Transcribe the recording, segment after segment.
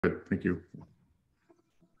Good, thank you.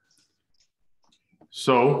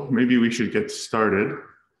 So maybe we should get started.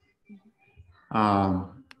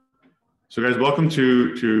 So guys, welcome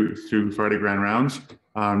to Friday Grand Rounds.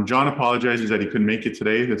 John apologizes that he couldn't make it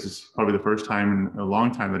today. This is probably the first time in a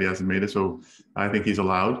long time that he hasn't made it, so I think he's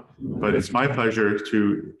allowed. But it's my pleasure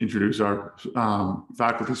to introduce our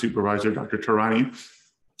faculty supervisor, Dr. Tarani.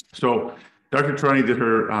 So Dr. Tarani did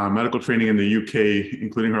her medical training in the UK,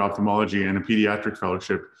 including her ophthalmology and a pediatric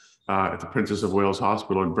fellowship at the Princess of Wales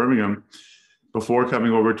Hospital in Birmingham, before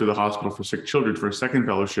coming over to the Hospital for Sick Children for a second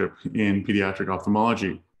fellowship in pediatric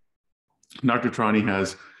ophthalmology. Dr. Tarani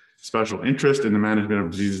has special interest in the management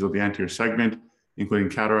of diseases of the anterior segment, including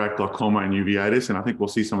cataract, glaucoma, and uveitis, and I think we'll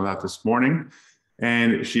see some of that this morning.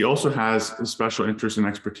 And she also has a special interest and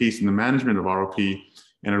expertise in the management of ROP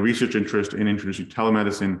and a research interest in introducing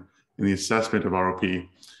telemedicine in the assessment of ROP.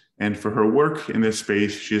 And for her work in this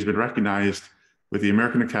space, she has been recognized with the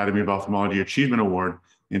American Academy of Ophthalmology Achievement Award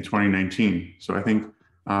in 2019. So I think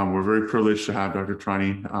we're very privileged to have Dr.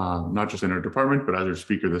 Tarani, not just in our department, but as our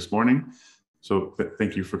speaker this morning. So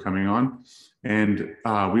thank you for coming on. And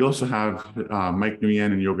we also have Mike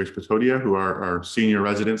Nguyen and Yogesh Patodia, who are our senior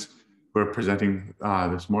residents who are presenting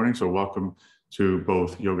this morning. So welcome to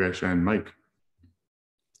both Yogesh and Mike.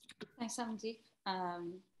 Thanks, Amandeep.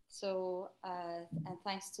 And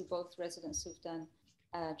thanks to both residents who've done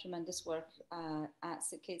tremendous work at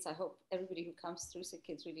Sick Kids. I hope everybody who comes through Sick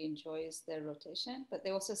Kids really enjoys their rotation, but they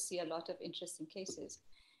also see a lot of interesting cases.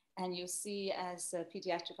 And you'll see as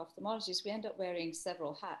pediatric ophthalmologists, we end up wearing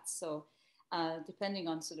several hats. So depending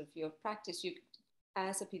on sort of your practice, you,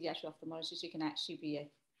 as a pediatric ophthalmologist, you can actually be a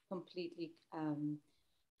completely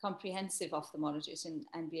comprehensive ophthalmologist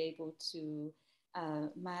and be able to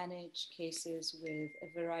manage cases with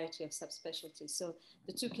a variety of subspecialties. So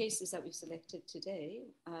the two cases that we've selected today,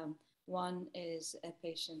 one is a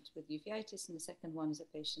patient with uveitis and the second one is a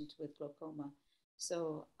patient with glaucoma.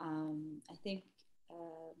 So I think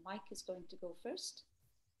Mike is going to go first.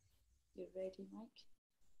 You ready, Mike?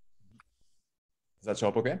 Does that show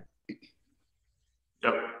up okay?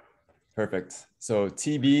 Yep. Perfect. So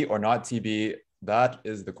TB or not TB, that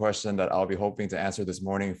is the question that I'll be hoping to answer this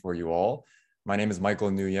morning for you all. My name is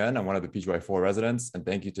Michael Nguyen. I'm one of the PGY4 residents, and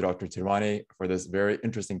thank you to Dr. Tarani for this very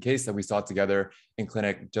interesting case that we saw together in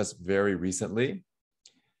clinic just very recently.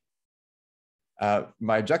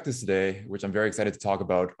 My objectives today, which I'm very excited to talk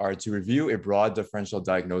about, are to review a broad differential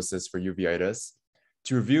diagnosis for uveitis,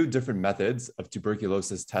 to review different methods of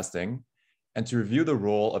tuberculosis testing, and to review the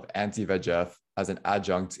role of anti-VEGF as an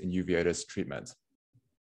adjunct in uveitis treatment.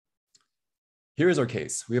 Here is our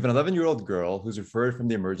case. We have an 11-year-old girl who's referred from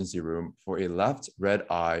the emergency room for a left red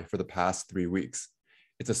eye for the past 3 weeks.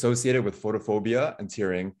 It's associated with photophobia and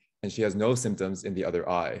tearing, and she has no symptoms in the other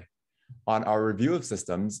eye. On our review of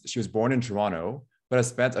systems, she was born in Toronto, but has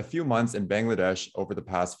spent a few months in Bangladesh over the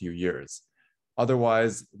past few years.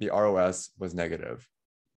 Otherwise, the ROS was negative.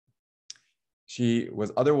 She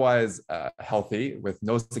was otherwise healthy with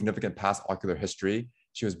no significant past ocular history.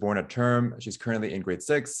 She was born at term. She's currently in grade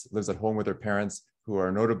 6, lives at home with her parents, who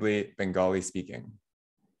are notably Bengali speaking.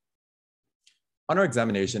 On our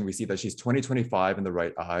examination, we see that she's 20/25 in the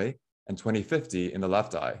right eye and 20/50 in the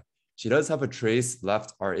left eye. She does have a trace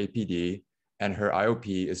left RAPD, and her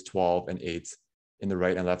IOP is 12 and 8 in the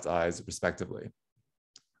right and left eyes, respectively.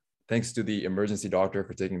 Thanks to the emergency doctor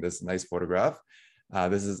for taking this nice photograph.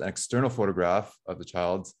 This is an external photograph of the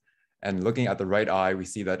child. And looking at the right eye, we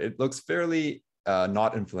see that it looks fairly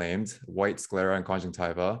not inflamed, white sclera and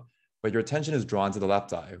conjunctiva, but your attention is drawn to the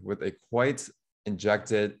left eye with a quite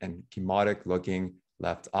injected and chemotic looking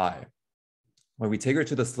left eye. When we take her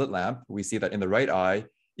to the slit lamp, we see that in the right eye,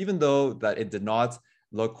 even though that it did not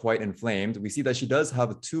look quite inflamed, we see that she does have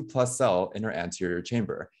a 2+ cell in her anterior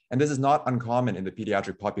chamber. And this is not uncommon in the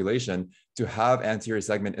pediatric population to have anterior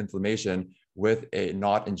segment inflammation with a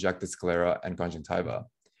not injected sclera and conjunctiva.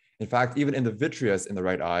 In fact, even in the vitreous in the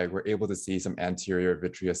right eye, we're able to see some anterior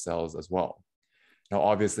vitreous cells as well. Now,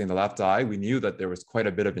 obviously in the left eye, we knew that there was quite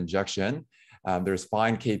a bit of injection. There's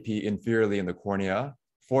fine KP inferiorly in the cornea,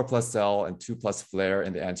 4+ cell and 2+ flare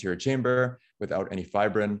in the anterior chamber without any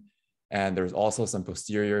fibrin. And there's also some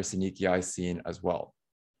posterior synechiae seen as well.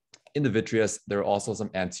 In the vitreous, there are also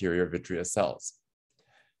some anterior vitreous cells.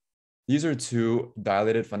 These are two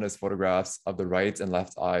dilated fundus photographs of the right and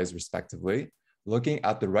left eyes, respectively. Looking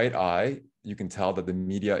at the right eye, you can tell that the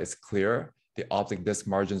media is clear, the optic disc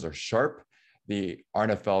margins are sharp, the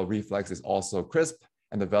RNFL reflex is also crisp,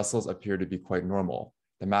 and the vessels appear to be quite normal.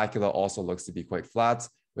 The macula also looks to be quite flat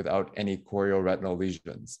without any chorioretinal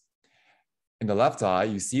lesions. In the left eye,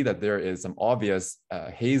 you see that there is some obvious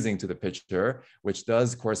hazing to the picture, which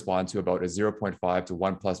does correspond to about a 0.5 to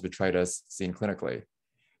 1 plus vitritis seen clinically.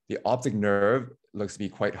 The optic nerve looks to be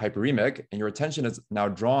quite hyperemic, and your attention is now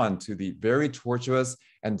drawn to the very tortuous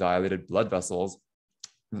and dilated blood vessels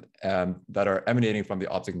that are emanating from the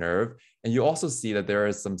optic nerve. And you also see that there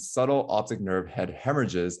is some subtle optic nerve head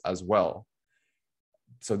hemorrhages as well.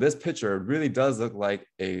 So this picture really does look like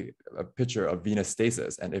a picture of venous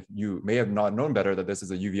stasis. And if you may have not known better that this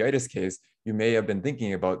is a uveitis case, you may have been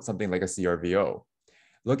thinking about something like a CRVO.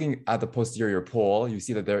 Looking at the posterior pole, you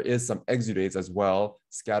see that there is some exudates as well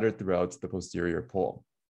scattered throughout the posterior pole.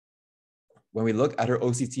 When we look at her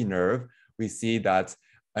OCT nerve, we see that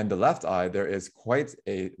in the left eye, there is quite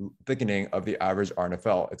a thickening of the average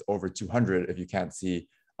RNFL. It's over 200 if you can't see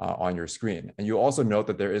on your screen. And you also note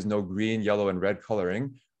that there is no green, yellow, and red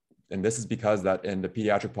coloring. And this is because that in the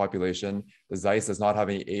pediatric population, the Zeiss does not have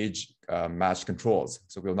any age matched controls.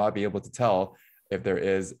 So we'll not be able to tell if there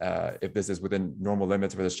is, if this is within normal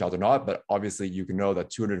limits for this child or not. But obviously you can know that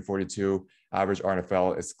 242 average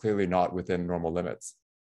RNFL is clearly not within normal limits.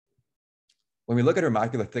 When we look at her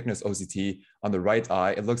macular thickness OCT on the right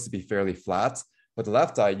eye, it looks to be fairly flat, but the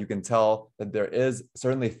left eye, you can tell that there is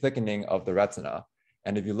certainly thickening of the retina.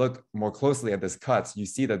 And if you look more closely at this cut, you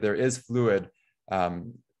see that there is fluid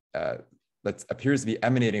that appears to be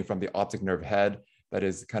emanating from the optic nerve head that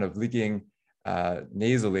is kind of leaking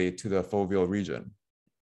nasally to the foveal region.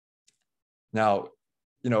 Now,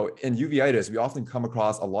 in uveitis, we often come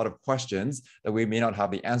across a lot of questions that we may not have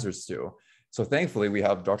the answers to. So thankfully, we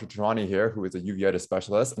have Dr. Tarani here, who is a uveitis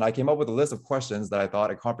specialist, and I came up with a list of questions that I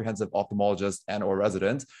thought a comprehensive ophthalmologist and or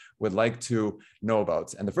resident would like to know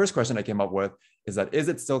about. And the first question I came up with is that, is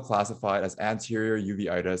it still classified as anterior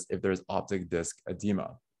uveitis if there's optic disc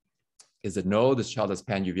edema? Is it no, this child has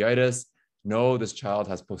panuveitis? No, this child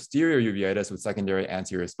has posterior uveitis with secondary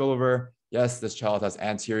anterior spillover. Yes, this child has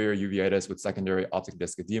anterior uveitis with secondary optic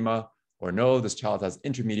disc edema. Or no, this child has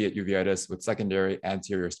intermediate uveitis with secondary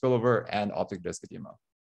anterior spillover and optic disc edema.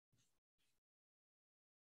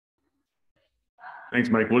 Thanks,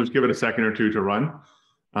 Mike. We'll just give it a second or two to run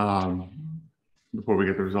before we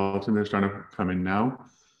get the results, and they're starting to come in now.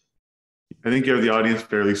 I think you have the audience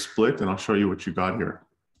fairly split, and I'll show you what you got here.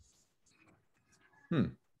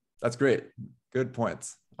 That's great. Good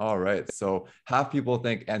points. All right. So half people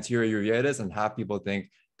think anterior uveitis and half people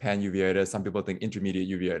think panuveitis. Some people think intermediate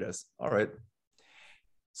uveitis. All right.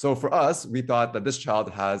 So for us, we thought that this child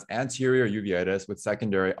has anterior uveitis with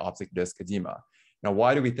secondary optic disc edema. Now,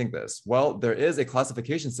 why do we think this? Well, there is a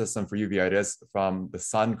classification system for uveitis from the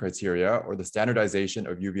SUN criteria, or the standardization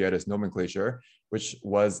of uveitis nomenclature, which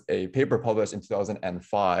was a paper published in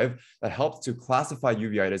 2005 that helped to classify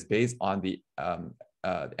uveitis based on the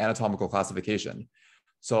anatomical classification.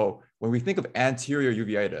 So when we think of anterior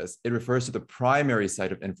uveitis, it refers to the primary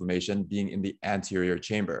site of inflammation being in the anterior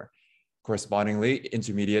chamber. Correspondingly,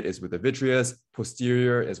 intermediate is with the vitreous,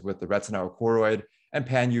 posterior is with the retina or choroid, and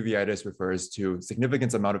panuveitis refers to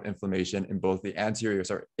significant amount of inflammation in both the anterior,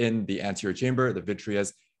 in the anterior chamber, the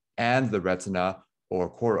vitreous, and the retina or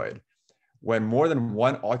choroid. When more than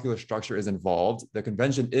one ocular structure is involved, the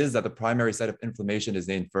convention is that the primary site of inflammation is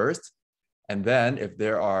named first. And then if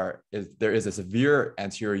there is a severe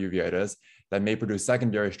anterior uveitis that may produce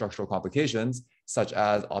secondary structural complications, such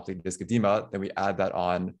as optic disc edema, then we add that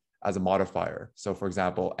on as a modifier. So for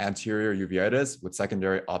example, anterior uveitis with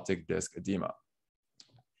secondary optic disc edema.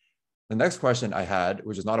 The next question I had,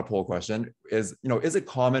 which is not a poll question, is, is it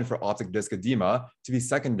common for optic disc edema to be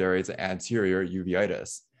secondary to anterior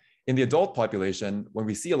uveitis? In the adult population, when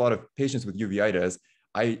we see a lot of patients with uveitis,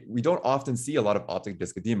 we don't often see a lot of optic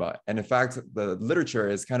disc edema. And in fact, the literature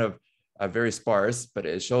is kind of very sparse, but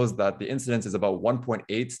it shows that the incidence is about 1.8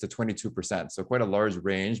 to 22%. So quite a large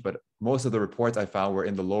range, but most of the reports I found were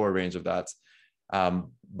in the lower range of that.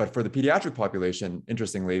 But for the pediatric population,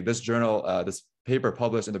 interestingly, this journal, this paper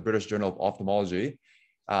published in the British Journal of Ophthalmology,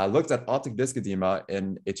 looked at optic disc edema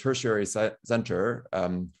in a tertiary center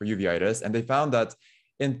for uveitis. And they found that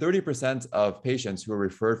in 30% of patients who were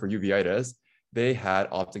referred for uveitis, they had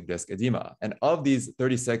optic disc edema. And of these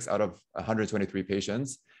 36 out of 123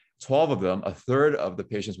 patients, 12 of them, a third of the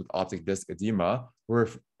patients with optic disc edema, were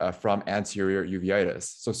from anterior uveitis.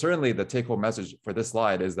 So certainly the take-home message for this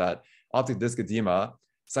slide is that optic disc edema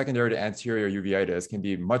secondary to anterior uveitis can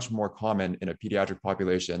be much more common in a pediatric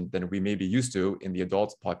population than we may be used to in the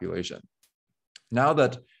adult population. Now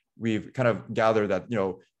that we've kind of gathered that,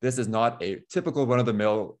 this is not a typical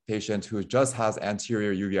run-of-the-mill patient who just has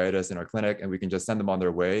anterior uveitis in our clinic and we can just send them on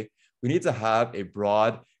their way, we need to have a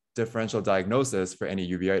broad differential diagnosis for any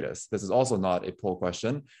uveitis. This is also not a poll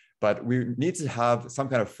question, but we need to have some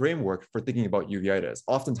kind of framework for thinking about uveitis.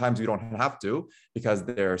 Oftentimes we don't have to because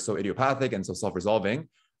they're so idiopathic and so self-resolving,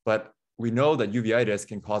 but we know that uveitis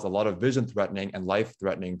can cause a lot of vision-threatening and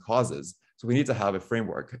life-threatening causes. So we need to have a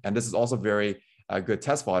framework. And this is also very good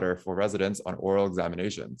test fodder for residents on oral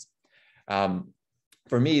examinations.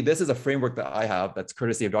 For me, this is a framework that I have that's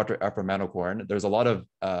courtesy of Dr. Ephraim Manokorn. There's a lot of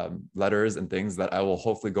letters and things that I will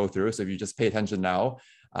hopefully go through. So if you just pay attention now,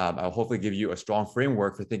 I'll hopefully give you a strong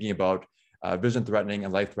framework for thinking about vision-threatening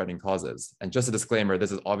and life-threatening causes. And just a disclaimer,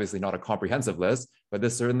 this is obviously not a comprehensive list, but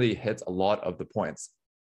this certainly hits a lot of the points.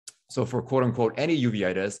 So for quote unquote any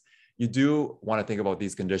uveitis, you do want to think about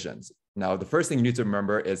these conditions. Now, the first thing you need to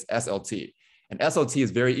remember is SLT. And SLT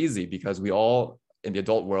is very easy because we all in the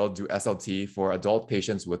adult world do SLT for adult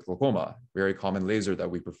patients with glaucoma, very common laser that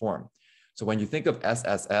we perform. So when you think of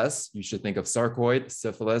SSS, you should think of sarcoid,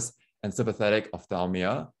 syphilis, and sympathetic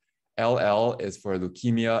ophthalmia. LL is for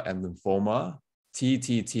leukemia and lymphoma.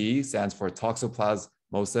 TTT stands for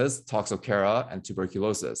toxoplasmosis, toxocara, and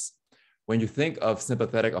tuberculosis. When you think of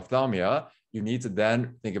sympathetic ophthalmia, you need to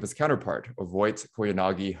then think of its counterpart,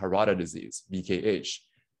 Voigt-Koyanagi-Harada disease, VKH.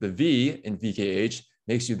 The V in VKH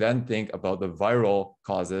makes you then think about the viral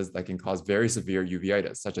causes that can cause very severe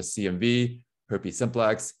uveitis, such as CMV, herpes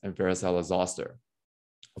simplex, and varicella zoster.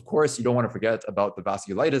 Of course, you don't want to forget about the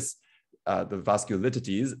vasculitis, the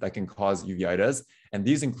vasculitides that can cause uveitis, and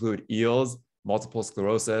these include eels, multiple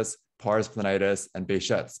sclerosis, pars planitis, and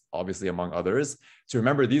Behçet's, obviously among others. To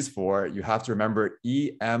remember these four, you have to remember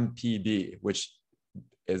EMPB, which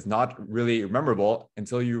is not really memorable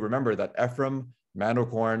until you remember that Ephraim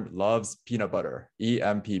Manokorn loves peanut butter,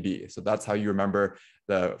 EMPB. So that's how you remember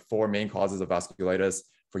the four main causes of vasculitis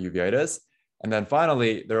for uveitis. And then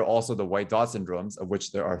finally, there are also the white dot syndromes, of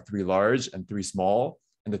which there are 3 large and 3 small.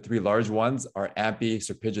 And the 3 large ones are AMPI,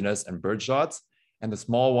 serpiginous, and birdshots. And the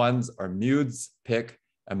small ones are Mudes, PIC,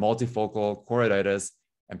 and multifocal choroiditis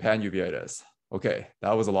and panuveitis. Okay,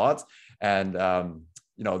 that was a lot. And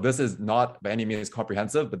this is not by any means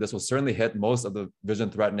comprehensive, but this will certainly hit most of the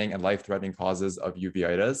vision-threatening and life-threatening causes of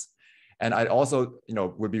uveitis. And I'd also,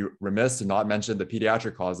 would be remiss to not mention the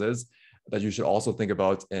pediatric causes that you should also think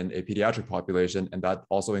about in a pediatric population, and that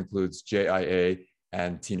also includes JIA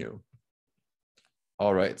and TINU.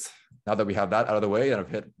 All right, now that we have that out of the way and I've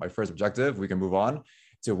hit my first objective, we can move on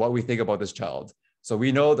to what we think about this child. So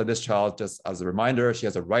we know that this child, just as a reminder, she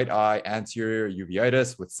has a right eye anterior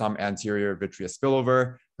uveitis with some anterior vitreous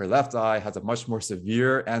spillover. Her left eye has a much more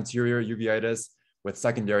severe anterior uveitis with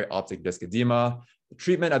secondary optic disc edema. The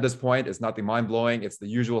treatment at this point is nothing mind-blowing. It's the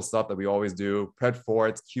usual stuff that we always do: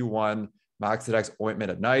 Predfort, Q1, Maxidex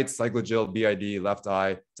ointment at night, Cyclogel, BID, left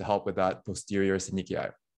eye to help with that posterior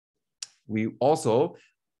synechiae. We also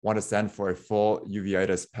want to send for a full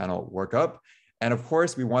uveitis panel workup. And of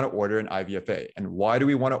course, we want to order an IVFA. And why do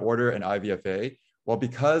we want to order an IVFA? Well,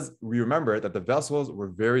 because we remember that the vessels were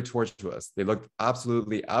very tortuous. They looked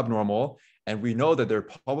absolutely abnormal. And we know that there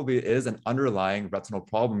probably is an underlying retinal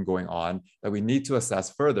problem going on that we need to assess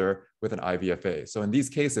further with an IVFA. So in these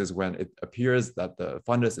cases, when it appears that the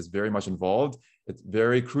fundus is very much involved, it's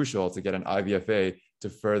very crucial to get an IVFA to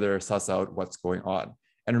further suss out what's going on.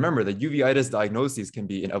 And remember that uveitis diagnoses can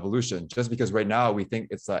be in evolution. Just because right now we think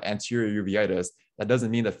it's anterior uveitis, that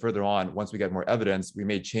doesn't mean that further on, once we get more evidence, we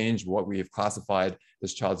may change what we've classified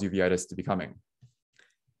this child's uveitis to becoming.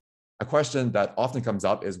 A question that often comes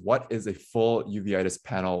up is, what is a full uveitis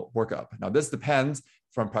panel workup? Now, this depends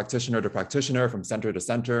from practitioner to practitioner, from center to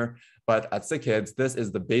center, but at SickKids, this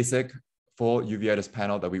is the basic full uveitis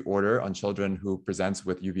panel that we order on children who presents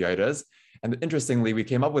with uveitis. And interestingly, we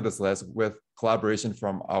came up with this list with collaboration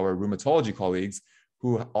from our rheumatology colleagues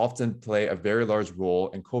who often play a very large role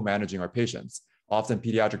in co-managing our patients. Often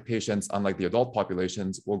pediatric patients, unlike the adult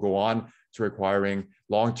populations, will go on to requiring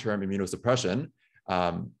long-term immunosuppression.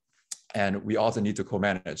 And we also need to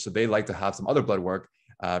co-manage. So they like to have some other blood work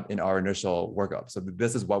in our initial workup. So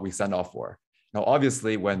this is what we send off for. Now,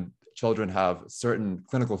 obviously, when children have certain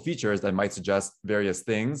clinical features that might suggest various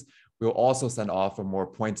things, we'll also send off for more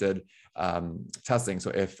pointed testing. So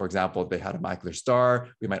if, for example, they had a macular star,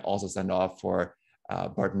 we might also send off for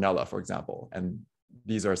Bartonella, for example. And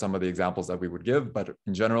these are some of the examples that we would give, but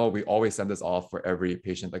in general, we always send this off for every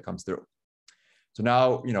patient that comes through. So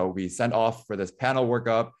now, we send off for this panel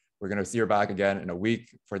workup. We're going to see her back again in a week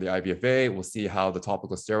for the IVFA. We'll see how the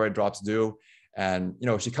topical steroid drops do. And,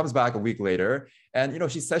 she comes back a week later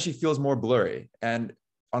and, she says she feels more blurry. And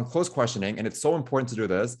on close questioning, and it's so important to do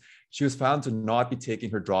this, she was found to not be taking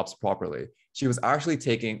her drops properly. She was actually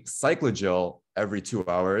taking Cyclogel every 2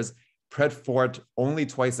 hours, Predfort only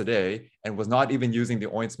twice a day, and was not even using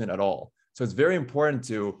the ointment at all. So it's very important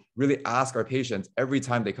to really ask our patients every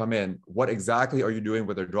time they come in, what exactly are you doing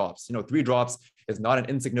with their drops? 3 drops is not an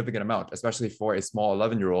insignificant amount, especially for a small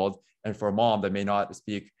 11-year-old and for a mom that may not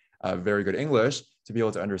speak very good English to be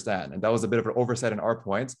able to understand. And that was a bit of an oversight on our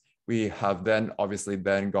point. We have then obviously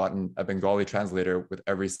gotten a Bengali translator with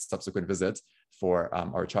every subsequent visit for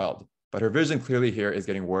our child. But her vision clearly here is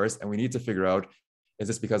getting worse, and we need to figure out, is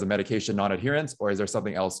this because of medication non-adherence, or is there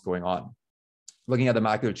something else going on? Looking at the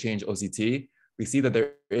macular change OCT, we see that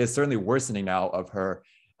there is certainly worsening now of her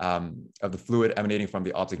of the fluid emanating from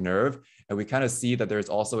the optic nerve, and we kind of see that there's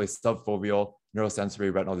also a subfoveal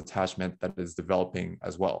neurosensory retinal detachment that is developing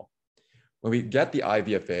as well. When we get the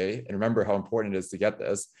IVFA, and remember how important it is to get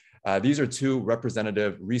this, these are 2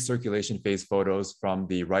 representative recirculation phase photos from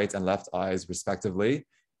the right and left eyes respectively.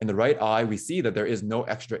 In the right eye, we see that there is no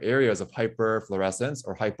extra areas of hyperfluorescence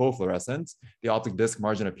or hypofluorescence. The optic disc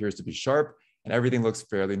margin appears to be sharp, and everything looks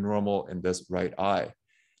fairly normal in this right eye.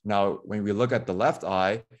 Now, when we look at the left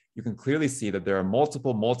eye, you can clearly see that there are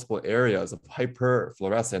multiple areas of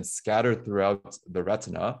hyperfluorescence scattered throughout the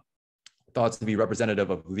retina, thought to be representative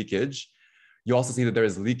of leakage. You also see that there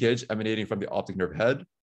is leakage emanating from the optic nerve head,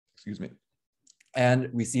 and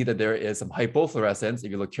we see that there is some hypofluorescence, if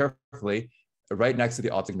you look carefully, right next to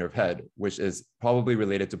the optic nerve head, which is probably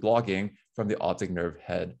related to blocking from the optic nerve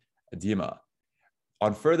head edema.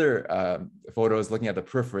 On further photos looking at the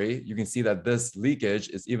periphery, you can see that this leakage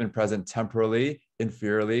is even present temporally,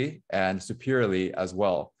 inferiorly, and superiorly as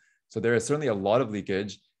well. So there is certainly a lot of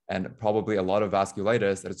leakage and probably a lot of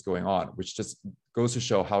vasculitis that is going on, which just goes to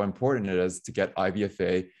show how important it is to get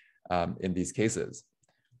IVFA in these cases.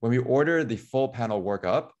 When we order the full panel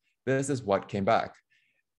workup, this is what came back.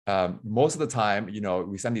 Most of the time,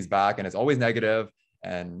 we send these back and it's always negative,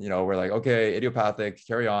 and we're like, okay, idiopathic,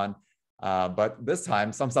 carry on. But this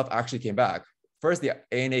time, some stuff actually came back. First, the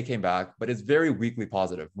ANA came back, but it's very weakly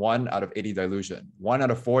positive. 1 out of 80 dilution. 1 out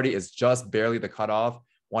of 40 is just barely the cutoff.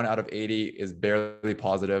 1 out of 80 is barely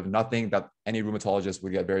positive. Nothing that any rheumatologist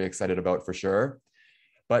would get very excited about for sure.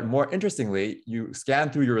 But more interestingly, you scan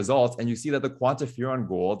through your results and you see that the quantiferon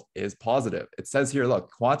gold is positive. It says here, look,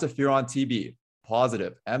 quantiferon TB,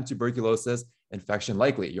 positive, M tuberculosis, infection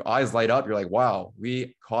likely. Your eyes light up. You're like, wow,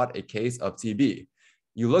 we caught a case of TB.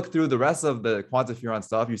 You look through the rest of the quantiferon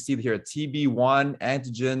stuff, you see here TB1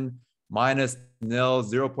 antigen minus nil,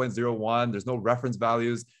 0.01. There's no reference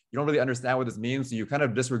values. You don't really understand what this means, so you kind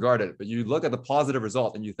of disregard it. But you look at the positive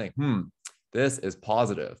result and you think, this is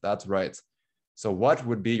positive. That's right. So what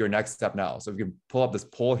would be your next step now? So if you can pull up this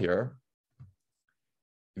poll here,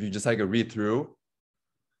 if you just take a read through,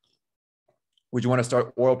 would you want to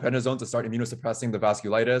start oral prednisone to start immunosuppressing the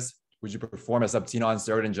vasculitis? Would you perform a subtenon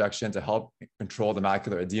steroid injection to help control the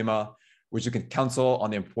macular edema? Would you counsel on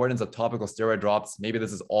the importance of topical steroid drops? Maybe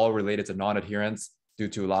this is all related to non-adherence due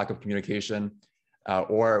to lack of communication.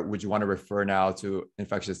 Or would you want to refer now to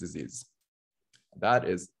infectious disease? That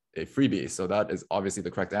is a freebie. So that is obviously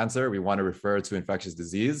the correct answer. We want to refer to infectious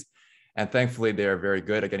disease. And thankfully, they are very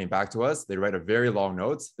good at getting back to us. They write a very long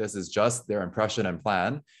note. This is just their impression and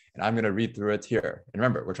plan. And I'm going to read through it here. And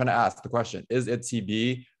remember, we're trying to ask the question, is it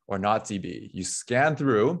TB or not TB? You scan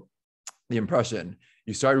through the impression.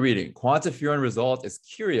 You start reading. Quantiferon result is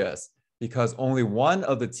curious because only one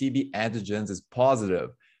of the TB antigens is positive.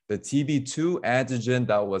 The TB2 antigen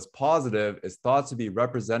that was positive is thought to be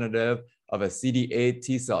representative of a CD8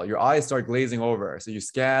 T cell. Your eyes start glazing over. So you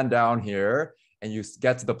scan down here and you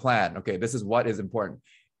get to the plan. Okay, this is what is important.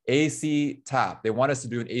 AC tap. They want us to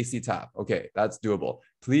do an AC tap. Okay, that's doable.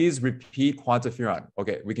 Please repeat quantiferon.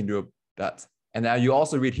 Okay, we can do that. And now you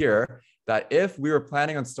also read here that if we were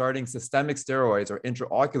planning on starting systemic steroids or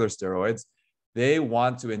intraocular steroids, they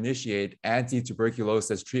want to initiate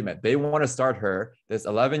anti-tuberculosis treatment. They want to start her, this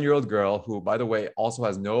 11-year-old girl who, by the way, also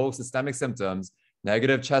has no systemic symptoms,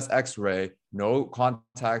 negative chest x-ray, no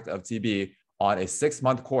contact of TB, on a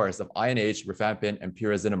 6-month course of INH, rifampin, and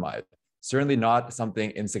pyrazinamide. Certainly not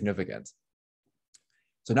something insignificant.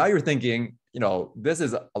 So now you're thinking, this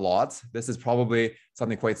is a lot. This is probably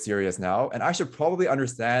something quite serious now. And I should probably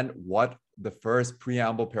understand what the first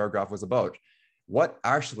preamble paragraph was about. What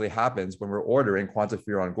actually happens when we're ordering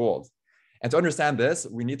quantiferon gold? And to understand this,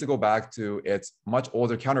 we need to go back to its much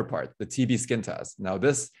older counterpart, the TB skin test. Now,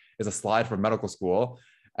 this is a slide from medical school.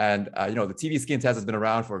 And, the TB skin test has been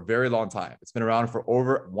around for a very long time. It's been around for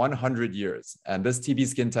over 100 years. And this TB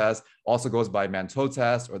skin test also goes by Manteau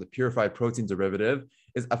test, or the purified protein derivative,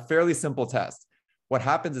 is a fairly simple test. What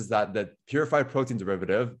happens is that the purified protein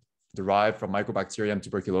derivative derived from Mycobacterium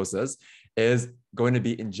tuberculosis is going to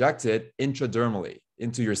be injected intradermally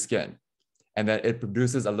into your skin. and then it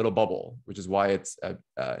produces a little bubble, which is why it's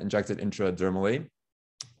injected intradermally.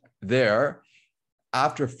 There,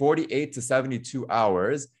 after 48 to 72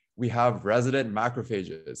 hours, we have resident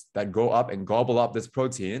macrophages that go up and gobble up this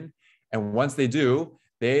protein. And once they do,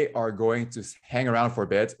 they are going to hang around for a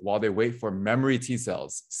bit while they wait for memory T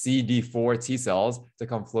cells, CD4 T cells, to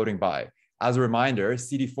come floating by. As a reminder,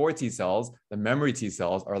 CD4 T cells, the memory T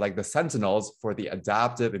cells, are like the sentinels for the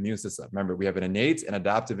adaptive immune system. Remember, we have an innate and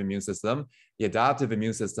adaptive immune system. The adaptive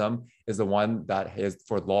immune system is the one that is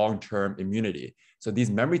for long-term immunity. So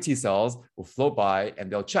these memory T cells will float by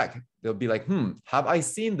and they'll check. They'll be like, have I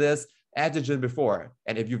seen this antigen before?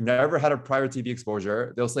 And if you've never had a prior TB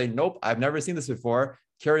exposure, they'll say, nope, I've never seen this before.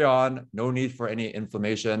 Carry on, no need for any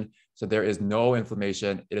inflammation. So there is no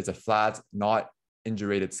inflammation. It is a flat, not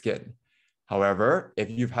indurated skin. However,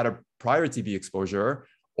 if you've had a prior TB exposure,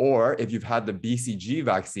 or if you've had the BCG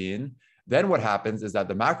vaccine, then what happens is that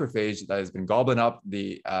the macrophage that has been gobbling up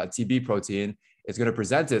the TB protein is going to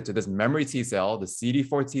present it to this memory T cell, the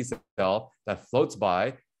CD4 T cell that floats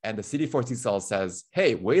by, and the CD4 T cell says,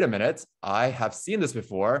 hey, wait a minute, I have seen this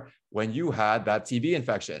before when you had that TB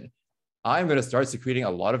infection. I'm going to start secreting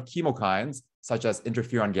a lot of chemokines, such as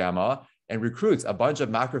interferon gamma, and recruits a bunch of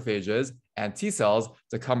macrophages and T cells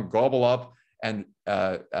to come gobble up and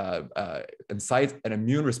incite an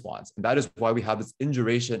immune response. And that is why we have this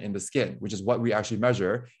induration in the skin, which is what we actually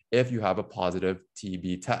measure if you have a positive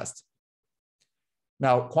TB test.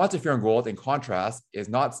 Now, quantiferon gold, in contrast, is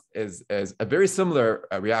a very similar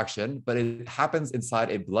reaction, but it happens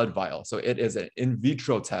inside a blood vial. So it is an in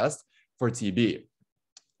vitro test for TB.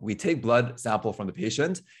 We take blood sample from the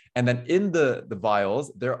patient, and then in the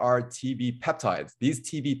vials, there are TB peptides. These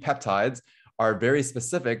TB peptides are very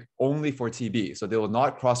specific only for TB. So they will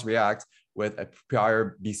not cross-react with a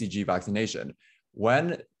prior BCG vaccination.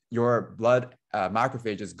 When your blood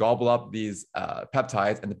macrophages gobble up these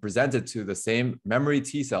peptides and present it to the same memory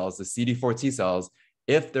T cells, the CD4 T cells,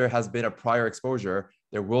 if there has been a prior exposure,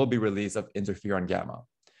 there will be release of interferon gamma.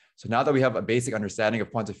 So now that we have a basic understanding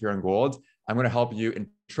of quantiferon gold, I'm going to help you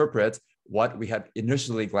interpret what we had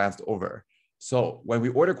initially glanced over. So when we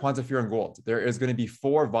order quantiferon gold, there is going to be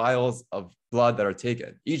 4 vials of blood that are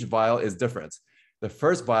taken. Each vial is different. The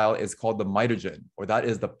first vial is called the mitogen, or that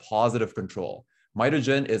is the positive control.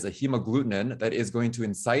 Mitogen is a hemagglutinin that is going to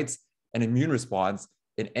incite an immune response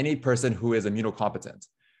in any person who is immunocompetent.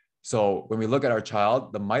 So when we look at our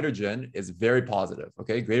child, the mitogen is very positive,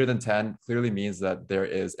 okay? Greater than 10 clearly means that there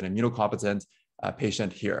is an immunocompetent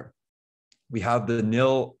patient here. We have the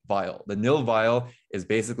nil vial. The nil vial is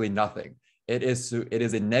basically nothing. It is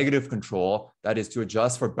a negative control that is to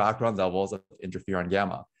adjust for background levels of interferon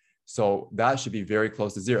gamma. So that should be very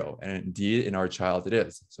close to 0. And indeed, in our child, it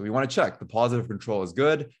is. So we want to check the positive control is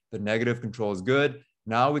good. The negative control is good.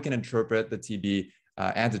 Now we can interpret the TB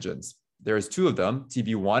antigens. There's 2 of them,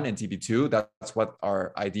 TB1 and TB2. That's what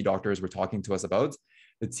our ID doctors were talking to us about.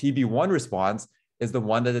 The TB1 response is the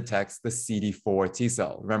one that detects the CD4 T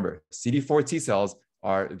cell. Remember, CD4 T cells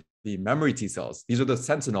are the memory T cells. These are the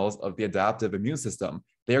sentinels of the adaptive immune system.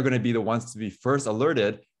 They are going to be the ones to be first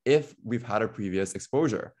alerted if we've had a previous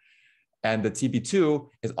exposure. And the TB2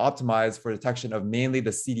 is optimized for detection of mainly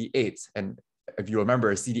the CD8. And if you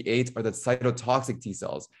remember, CD8 are the cytotoxic T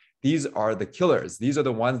cells. These are the killers. These are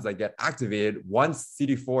the ones that get activated once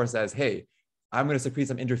CD4 says, hey, I'm going to secrete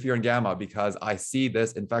some interferon gamma because I see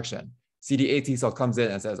this infection. CD8 T cell comes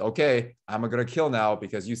in and says, okay, I'm going to kill now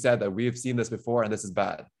because you said that we've seen this before and this is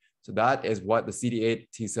bad. So that is what the CD8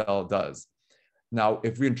 T cell does. Now,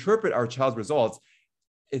 if we interpret our child's results,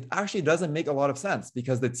 it actually doesn't make a lot of sense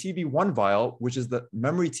because the TB1 vial, which is the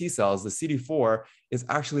memory T cells, the CD4, is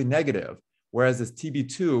actually negative, whereas this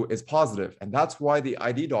TB2 is positive. And that's why the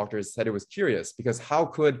ID doctors said it was curious, because how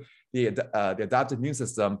could the adaptive immune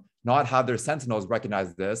system not have their sentinels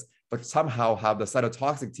recognize this, but somehow have the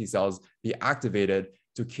cytotoxic T cells be activated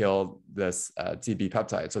to kill this TB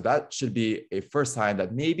peptide? So that should be a first sign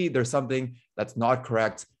that maybe there's something that's not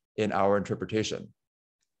correct in our interpretation.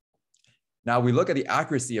 Now we look at the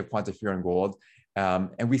accuracy of quantiferon gold,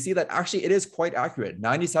 and we see that actually it is quite accurate,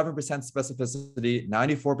 97% specificity,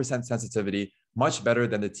 94% sensitivity, much better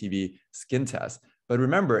than the TB skin test. But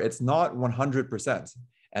remember, it's not 100%.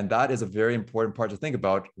 And that is a very important part to think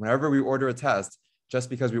about. Whenever we order a test, just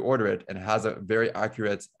because we order it and it has a very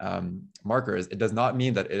accurate markers, it does not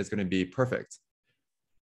mean that it is going to be perfect.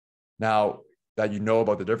 Now that you know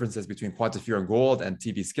about the differences between quantiferon gold and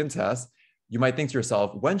TB skin test, you might think to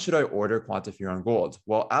yourself, when should I order quantiferon gold?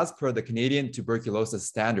 Well, as per the Canadian Tuberculosis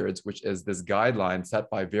Standards, which is this guideline set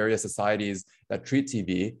by various societies that treat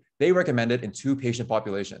TB, they recommend it in 2 patient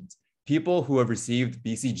populations. people who have received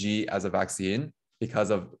BCG as a vaccine because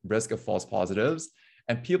of risk of false positives,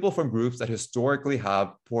 and people from groups that historically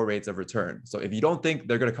have poor rates of return. So if you don't think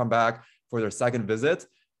they're going to come back for their second visit,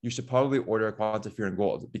 you should probably order a quantiferin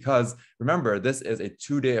gold, because remember, this is a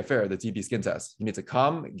 2-day affair, the TB skin test. You need to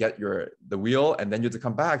come, get the wheel, and then you have to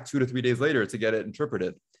come back 2 to 3 days later to get it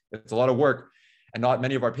interpreted. It's a lot of work. And not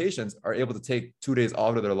many of our patients are able to take 2 days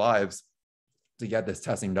out of their lives to get this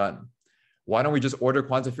testing done. Why don't we just order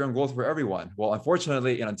quantiferin gold for everyone? Well,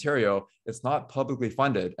 unfortunately, in Ontario, it's not publicly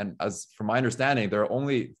funded. And as from my understanding, there are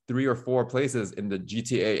only 3 or 4 places in the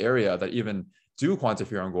GTA area that even do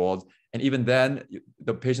quantiferin gold. And even then,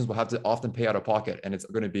 the patients will have to often pay out of pocket. And it's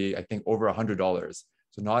going to be, I think, over $100.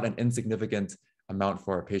 So not an insignificant amount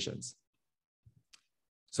for our patients.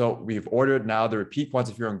 So we've ordered now the repeat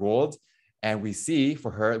quantiferin gold. And we see for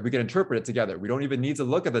her, we can interpret it together. We don't even need to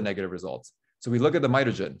look at the negative results. So we look at the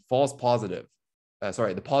mitogen, false positive.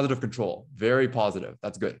 The positive control, very positive.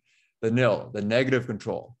 That's good. The nil, the negative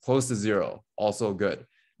control, close to 0, also good.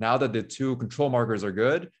 Now that the 2 control markers are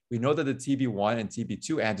good, we know that the TB1 and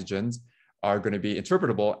TB2 antigens are going to be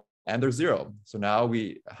interpretable, and they're 0. So now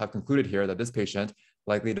we have concluded here that this patient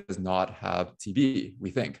likely does not have TB,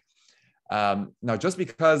 we think. Now, just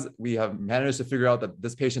because we have managed to figure out that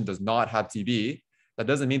this patient does not have TB, that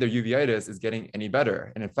doesn't mean their uveitis is getting any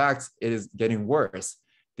better. And in fact, it is getting worse.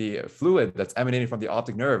 The fluid that's emanating from the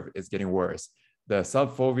optic nerve is getting worse. The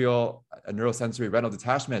subfoveal neurosensory retinal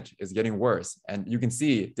detachment is getting worse. And you can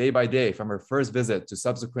see day by day from her first visit to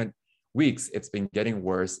subsequent weeks, it's been getting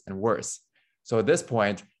worse and worse. So at this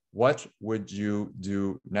point, what would you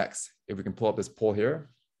do next? If we can pull up this poll here.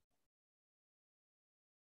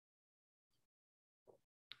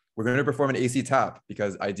 We're going to perform an AC tap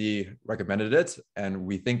because ID recommended it. And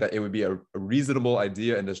we think that it would be a reasonable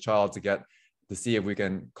idea in this child to see if we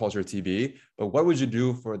can culture TB. But what would you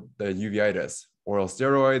do for the uveitis? Oral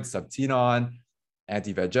steroids, subtenon,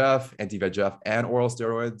 anti-VEGF, and oral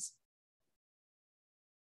steroids?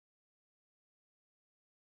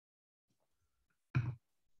 I'm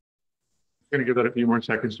going to give that a few more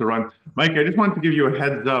seconds to run. Mike, I just wanted to give you a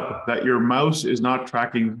heads up that your mouse is not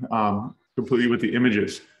tracking completely with the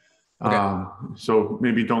images. Okay. So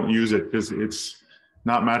maybe don't use it because it's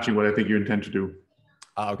not matching what I think you intend to do.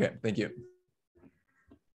 Okay, thank you.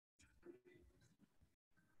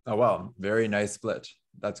 Oh, wow, very nice split.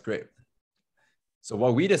 That's great. So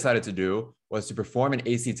what we decided to do was to perform an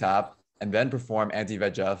AC tap and then perform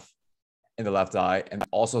anti-VEGF in the left eye and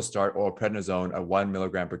also start oral prednisone at 1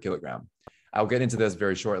 milligram per kilogram. I'll get into this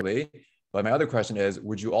very shortly, but my other question is,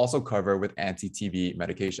 would you also cover with anti-TB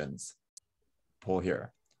medications? Poll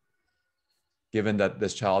here. Given that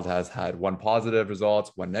this child has had 1 positive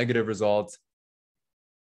result, 1 negative result.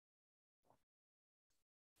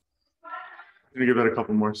 I'm going to give that a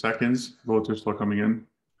couple more seconds. Votes are still coming in.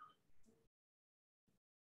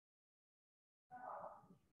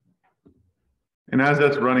 And as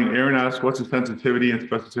that's running, Aaron asks, what's the sensitivity and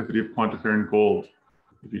specificity of quantiferin gold?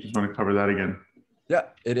 If you just want to cover that again. Yeah,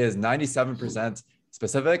 it is 97%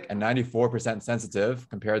 specific and 94% sensitive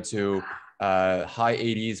compared to high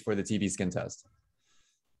 80s for the TB skin test.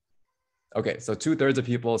 Okay, so 2/3 of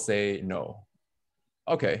people say no.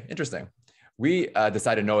 Okay, interesting. We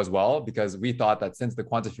decided no as well because we thought that since the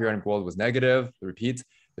quantiferin gold was negative, repeat,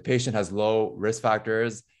 the patient has low risk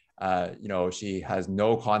factors. She has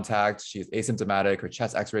no contact, she is asymptomatic, her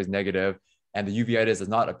chest x-ray is negative, and the uveitis does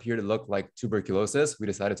not appear to look like tuberculosis. We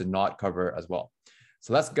decided to not cover as well.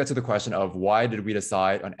 So let's get to the question of why did we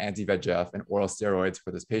decide on anti-VEGF and oral steroids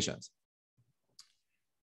for this patient?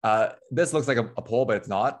 This looks like a poll, but it's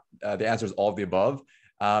not. The answer is all of the above.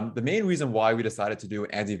 The main reason why we decided to do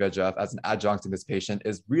anti-VEGF as an adjunct in this patient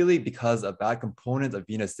is really because of that component of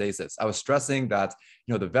venous stasis. I was stressing that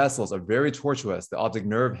the vessels are very tortuous. The optic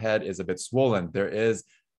nerve head is a bit swollen. There is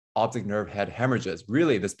optic nerve head hemorrhages.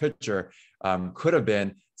 Really, this picture could have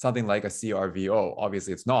been something like a CRVO.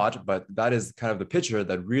 Obviously, it's not, but that is kind of the picture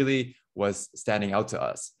that really was standing out to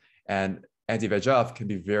us. And anti-VEGF can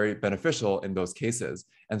be very beneficial in those cases.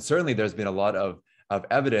 And certainly, there's been a lot of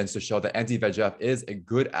evidence to show that anti-VEGF is a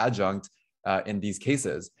good adjunct in these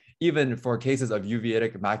cases. Even for cases of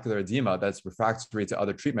uveitic macular edema that's refractory to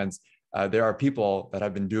other treatments, there are people that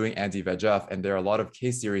have been doing anti-VEGF, and there are a lot of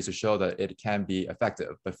case series to show that it can be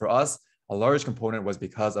effective. But for us, a large component was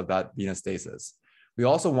because of that venous stasis. We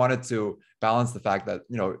also wanted to balance the fact that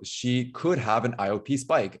she could have an IOP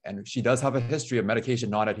spike, and she does have a history of medication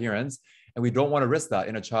non-adherence, and we don't want to risk that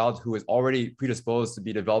in a child who is already predisposed to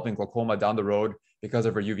be developing glaucoma down the road because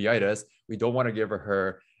of her uveitis. We don't want to give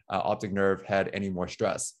her optic nerve head any more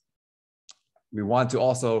stress. We want to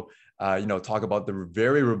also talk about the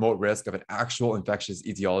very remote risk of an actual infectious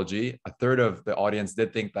etiology. A third of the audience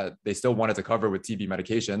did think that they still wanted to cover with TB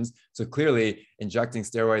medications. So clearly, injecting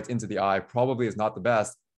steroids into the eye probably is not the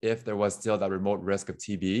best if there was still that remote risk of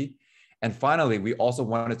TB. And finally, we also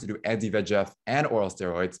wanted to do anti-VEGF and oral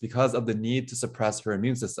steroids because of the need to suppress her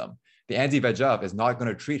immune system. The anti-VEGF is not going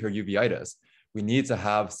to treat her uveitis. We need to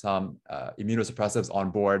have some immunosuppressives on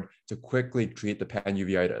board to quickly treat the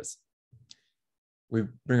pan-uveitis. We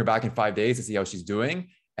bring her back in 5 days to see how she's doing.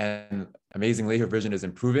 And amazingly, her vision is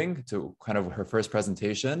improving to kind of her first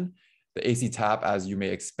presentation. The AC tap, as you may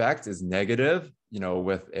expect, is negative,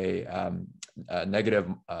 with a negative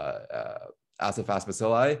acid-fast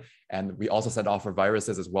bacilli. And we also sent off for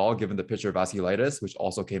viruses as well, given the picture of vasculitis, which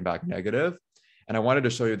also came back negative. And I wanted to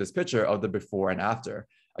show you this picture of the before and after.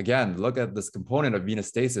 Again, look at this component of venous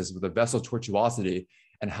stasis with the vessel tortuosity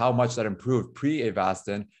and how much that improved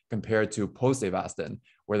pre-Avastin compared to post-Avastin,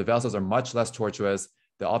 where the vessels are much less tortuous,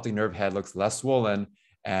 the optic nerve head looks less swollen,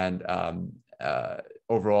 and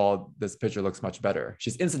overall, this picture looks much better.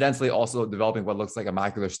 She's incidentally also developing what looks like a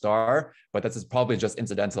macular star, but that's probably just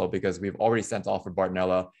incidental because we've already sent off for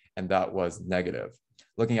Bartonella, and that was negative.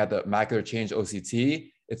 Looking at the macular change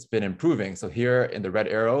OCT, it's been improving. So here in the red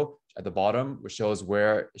arrow at the bottom, which shows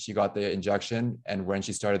where she got the injection and when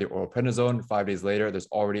she started the oral prednisone. 5 days later, there's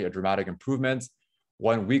already a dramatic improvement.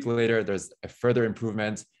 1 week later, there's a further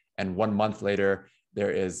improvement. And 1 month later,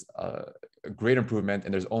 there is a great improvement,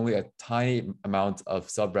 and there's only a tiny amount of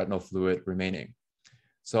subretinal fluid remaining.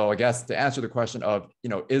 So I guess to answer the question of,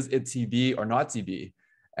 is it TB or not TB?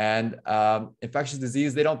 And infectious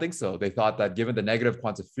disease, they don't think so. They thought that given the negative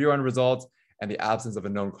quantiferon results and the absence of a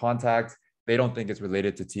known contact, they don't think it's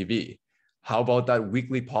related to TB. How about that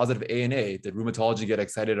weekly positive ANA? Did rheumatology get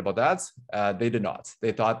excited about that? They did not.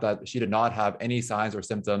 They thought that she did not have any signs or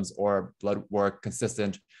symptoms or blood work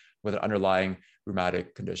consistent with an underlying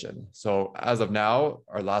rheumatic condition. So as of now,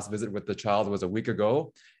 our last visit with the child was a week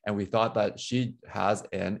ago, and we thought that she has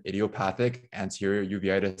an idiopathic anterior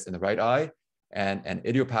uveitis in the right eye and an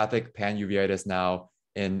idiopathic pan-uveitis now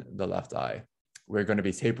in the left eye. We're going to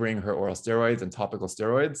be tapering her oral steroids and topical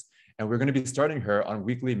steroids, and we're going to be starting her on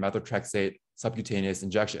weekly methotrexate subcutaneous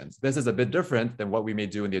injections. This is a bit different than what we may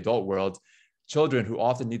do in the adult world. Children who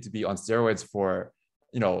often need to be on steroids for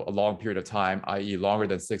a long period of time, i.e. longer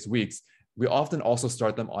than 6 weeks, we often also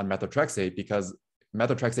start them on methotrexate because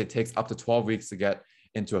methotrexate takes up to 12 weeks to get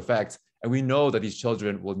into effect. And we know that these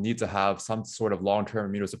children will need to have some sort of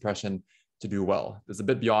long-term immunosuppression to do well. This is a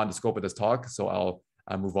bit beyond the scope of this talk, so I'll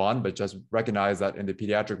move on, but just recognize that in the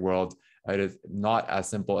pediatric world, it is not as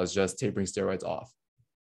simple as just tapering steroids off.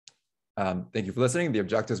 Thank you for listening. The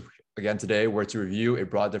objectives again today were to review a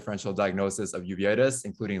broad differential diagnosis of uveitis,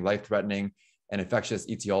 including life-threatening and infectious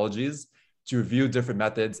etiologies, to review different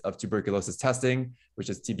methods of tuberculosis testing, which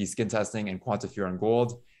is TB skin testing and quantiferon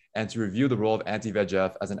gold, and to review the role of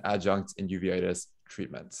anti-VEGF as an adjunct in uveitis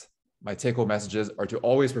treatment. My take-home messages are to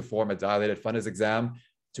always perform a dilated fundus exam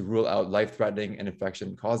to rule out life-threatening and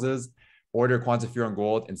infection causes, order quantiferon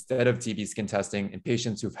gold instead of TB skin testing in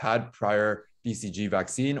patients who've had prior BCG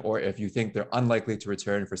vaccine, or if you think they're unlikely to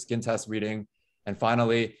return for skin test reading. And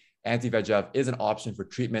finally, anti-VEGF is an option for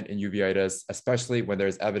treatment in uveitis, especially when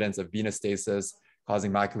there's evidence of venous stasis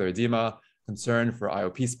causing macular edema, concern for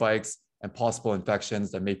IOP spikes, and possible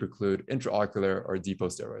infections that may preclude intraocular or depot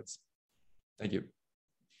steroids. Thank you.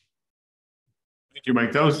 Thank you,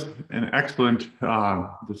 Mike. That was an excellent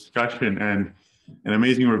discussion and an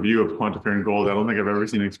amazing review of quantiferon gold. I don't think I've ever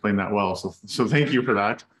seen it explained that well. So thank you for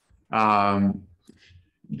that.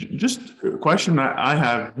 Just a question that I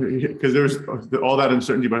have, because there's all that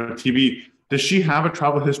uncertainty about TB. Does she have a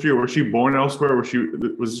travel history, or was she born elsewhere? Was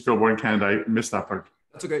this girl born in Canada? I missed that part.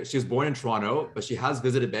 That's okay. She was born in Toronto, but she has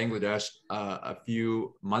visited Bangladesh a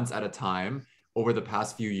few months at a time over the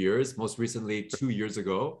past few years, most recently 2 years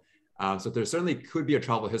ago. So there certainly could be a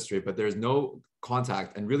travel history, but there's no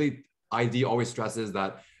contact. And really, ID always stresses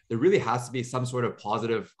that there really has to be some sort of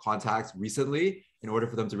positive contact recently in order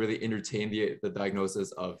for them to really entertain the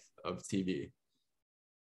diagnosis of TB.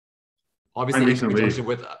 Obviously, in conjunction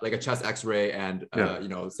with like a chest X-ray and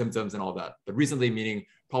symptoms and all that. But recently, meaning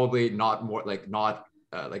probably not more like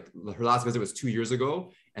her last visit was 2 years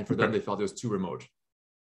ago, and for them they felt it was too remote.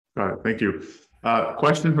 Got it. Thank you.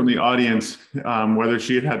 Question from the audience: whether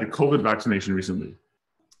she had the COVID vaccination recently.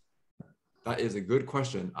 That is a good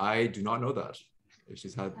question. I do not know that if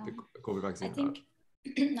she's had the COVID vaccine.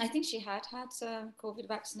 I think she had COVID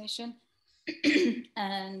vaccination,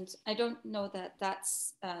 and I don't know that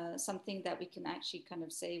that's something that we can actually kind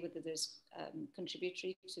of say whether there's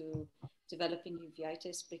contributory to developing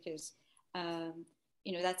uveitis, because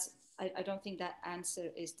that's I don't think that answer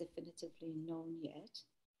is definitively known yet.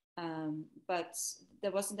 But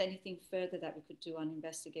there wasn't anything further that we could do on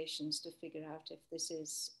investigations to figure out if this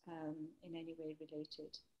is in any way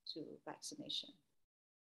related to vaccination.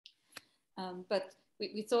 But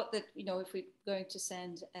we thought that, you know, if we're going to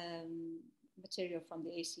send material from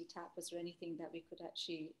the AC TAP, was there anything that we could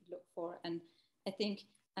actually look for? And I think,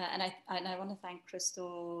 and I want to thank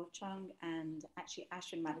Crystal Chung and actually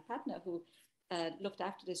Ashwin Malipatna, who looked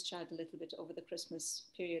after this child a little bit over the Christmas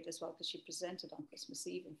period as well, because she presented on Christmas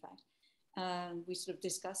Eve, in fact. We sort of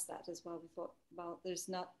discussed that as well. We thought, well, there's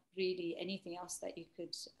not really anything else that you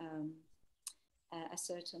could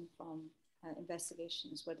ascertain from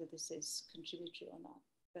investigations, whether this is contributory or not.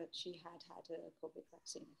 But she had a COVID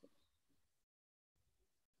vaccine, I think.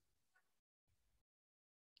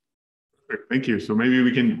 Perfect. Thank you. So maybe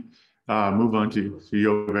we can move on to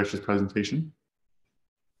Yogesh's presentation.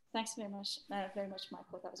 Thanks very much,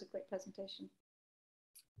 Michael. That was a great presentation.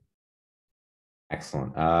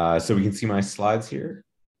 Excellent. So we can see my slides here.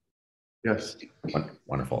 Yes.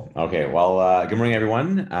 Wonderful. Okay. Well, good morning,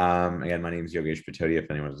 everyone. Again, my name is Yogesh Patodia.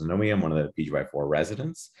 If anyone doesn't know me, I'm one of the PGY4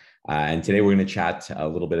 residents. And today we're going to chat a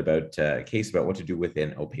little bit about a case about what to do with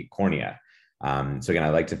an opaque cornea. So again, I'd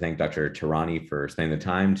like to thank Dr. Tirani for spending the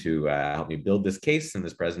time to help me build this case and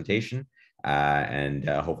this presentation. And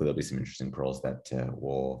hopefully there'll be some interesting pearls that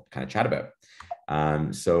we'll kind of chat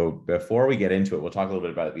about. So before we get into it, we'll talk a little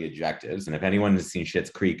bit about the objectives. And if anyone has seen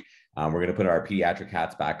Schitt's Creek, we're going to put our pediatric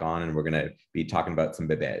hats back on, and we're going to be talking about some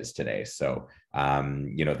bebés today. So,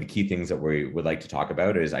 you know, the key things that we would like to talk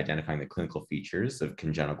about is identifying the clinical features of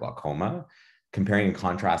congenital glaucoma, comparing and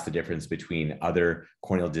contrast the difference between other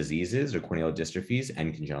corneal diseases or corneal dystrophies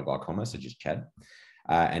and congenital glaucoma, such as CHED.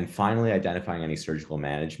 And finally, identifying any surgical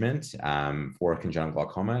management for congenital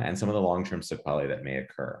glaucoma and some of the long-term sequelae that may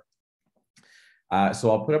occur.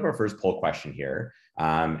 So I'll put up our first poll question here,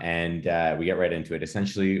 and we get right into it.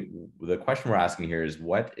 Essentially, the question we're asking here is,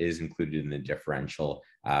 what is included in the differential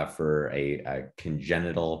for a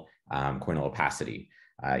congenital corneal opacity?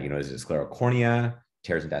 You know, is it sclerocornea,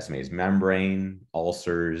 tears and descemetous membrane,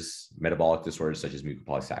 ulcers, metabolic disorders such as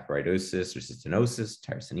mucopolysaccharidosis or cystinosis,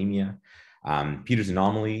 tyrosinemia, Peters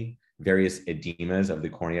anomaly, various edemas of the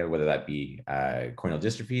cornea, whether that be corneal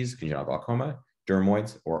dystrophies, congenital glaucoma,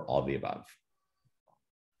 dermoids, or all of the above.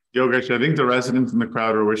 Yogesh, I think the residents in the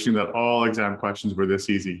crowd are wishing that all exam questions were this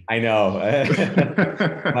easy. I know.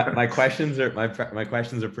 my questions are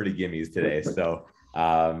pretty gimmies today. So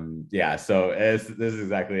yeah, so this is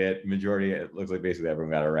exactly it. Majority, it looks like basically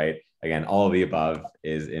everyone got it right. Again, all of the above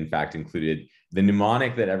is in fact included. The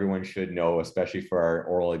mnemonic that everyone should know, especially for our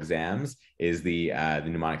oral exams, is the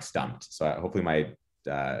mnemonic stumped. So hopefully my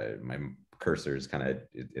cursor is kind of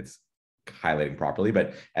it's highlighting properly,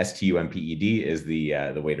 but STUMPED is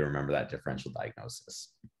the way to remember that differential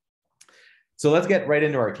diagnosis. So let's get right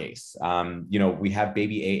into our case. You know, we have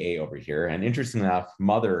baby AA over here, and interestingly enough,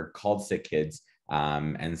 mother called sick kids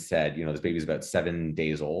and said, you know, this baby's about 7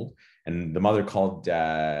 days old, and the mother called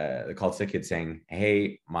sick kids saying,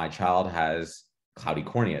 hey, my child has cloudy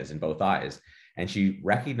corneas in both eyes, and she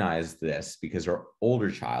recognized this because her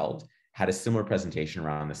older child had a similar presentation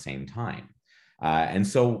around the same time. And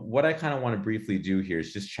so what I kind of want to briefly do here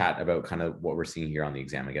is just chat about kind of what we're seeing here on the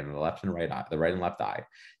exam. Again, on the left and right eye, the right and left eye.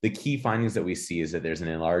 The key findings that we see is that there's an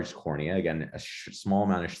enlarged cornea, again, a small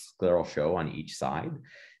amount of scleral show on each side.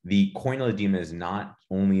 The corneal edema is not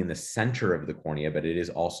only in the center of the cornea, but it is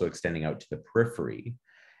also extending out to the periphery.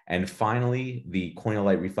 And finally, the corneal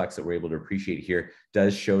light reflex that we're able to appreciate here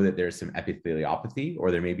does show that there's some epitheliopathy, or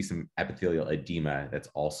there may be some epithelial edema that's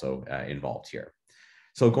also involved here.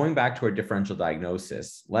 So going back to our differential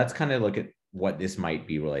diagnosis, let's kind of look at what this might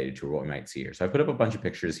be related to, or what we might see here. So I put up a bunch of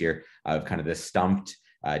pictures here of kind of the stumped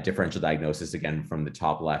differential diagnosis. Again, from the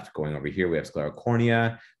top left going over here, we have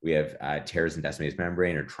sclerocornea, we have tears and descemetous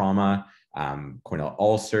membrane or trauma, corneal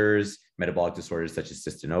ulcers, metabolic disorders such as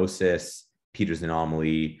cystinosis, Peters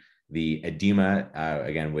anomaly, the edema,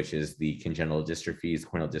 again, which is the congenital dystrophies,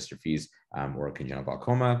 corneal dystrophies, or congenital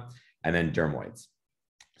glaucoma, and then dermoids.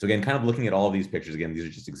 So again, kind of looking at all of these pictures, again, these are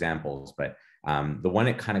just examples, but the one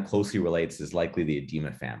it kind of closely relates is likely the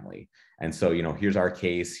edema family. And so, you know, here's our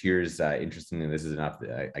case. Here's, interestingly, this is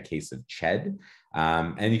a case of CHED.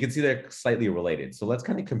 And you can see they're slightly related. So let's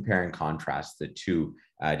kind of compare and contrast the two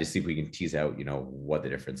to see if we can tease out, you know, what the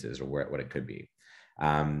difference is or what it could be.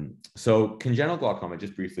 So congenital glaucoma,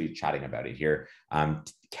 just briefly chatting about it here,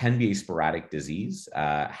 can be a sporadic disease.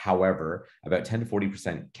 However, about 10 to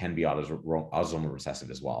 40% can be autosomal recessive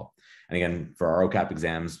as well. And again, for our OCAP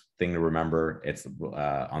exams, thing to remember, it's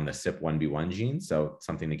on the CYP1B1 gene, so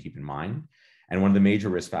something to keep in mind. And one of the major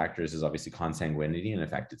risk factors is obviously consanguinity and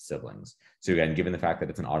affected siblings. So again, given the fact that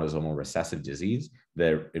it's an autosomal recessive disease,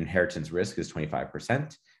 the inheritance risk is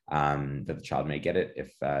 25% that the child may get it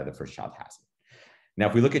if the first child has it. Now,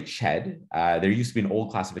 if we look at CHED, there used to be an old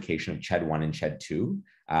classification of CHED1 and CHED2.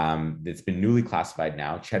 That's been newly classified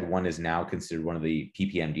now. CHED1 is now considered one of the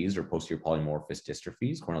PPMDs, or posterior polymorphous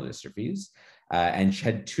dystrophies, corneal dystrophies. And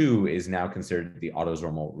CHED2 is now considered the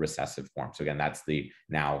autosomal recessive form. So again, that's the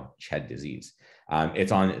now CHED disease.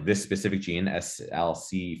 It's on this specific gene,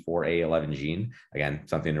 SLC4A11 gene. Again,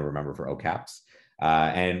 something to remember for OCAPs.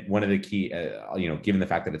 And one of the key, given the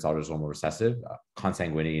fact that it's autosomal recessive,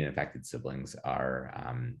 consanguinity and affected siblings are,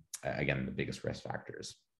 again, the biggest risk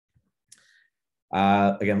factors.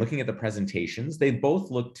 Again, looking at the presentations, they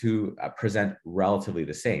both look to present relatively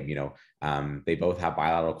the same. They both have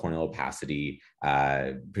bilateral corneal opacity.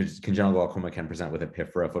 Congenital glaucoma can present with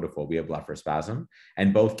epiphora, photophobia, blepharospasm,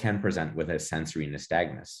 and both can present with a sensory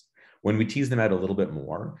nystagmus. When we tease them out a little bit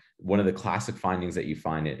more, one of the classic findings that you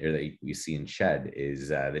find or that you see in CHED is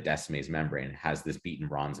the Descemet's membrane has this beaten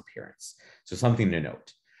bronze appearance. So something to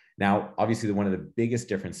note. Now, obviously, one of the biggest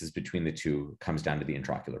differences between the two comes down to the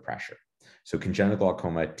intraocular pressure. So congenital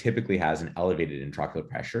glaucoma typically has an elevated intraocular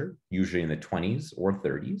pressure, usually in the 20s or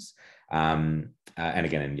 30s. And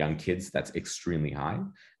again, in young kids, that's extremely high.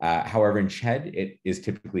 However, in CHED, it is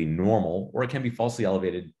typically normal, or it can be falsely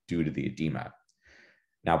elevated due to the edema.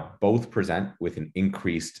 Now, both present with an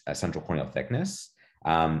increased central corneal thickness.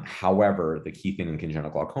 However, the key thing in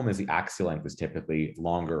congenital glaucoma is the axial length is typically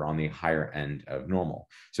longer on the higher end of normal.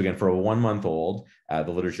 So again, for a 1-month-old,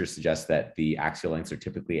 the literature suggests that the axial lengths are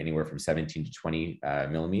typically anywhere from 17 to 20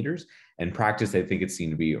 millimeters. In practice, I think it's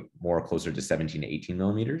seen to be more closer to 17 to 18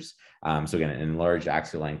 millimeters. So again, an enlarged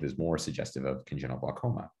axial length is more suggestive of congenital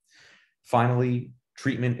glaucoma. Finally,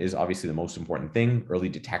 treatment is obviously the most important thing. Early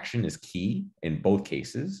detection is key in both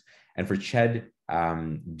cases. And for CHED,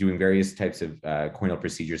 doing various types of corneal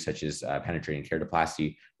procedures such as penetrating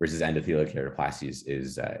keratoplasty versus endothelial keratoplasty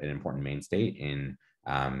is an important mainstay in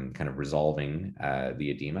kind of resolving the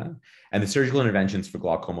edema. And the surgical interventions for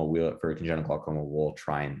glaucoma, for congenital glaucoma, we'll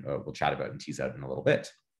try and we'll chat about and tease out in a little bit.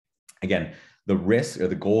 Again, the risk or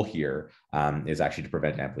the goal here is actually to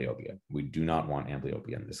prevent amblyopia. We do not want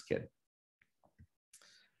amblyopia in this kid.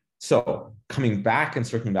 So coming back and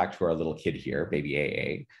circling back to our little kid here,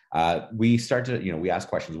 baby AA, we start to, we ask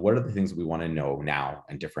questions. What are the things that we want to know now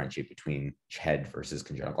and differentiate between CHED versus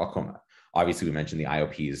congenital glaucoma? Obviously, we mentioned the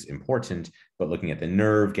IOP is important, but looking at the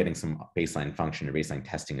nerve, getting some baseline function or baseline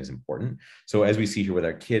testing is important. So as we see here with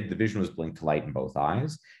our kid, the vision was blinked to light in both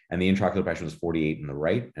eyes, and the intraocular pressure was 48 in the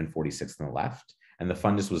right and 46 in the left. And the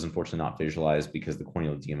fundus was unfortunately not visualized because the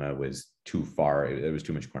corneal edema was too far. There was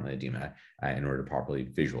too much corneal edema in order to properly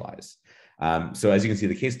visualize. So as you can see,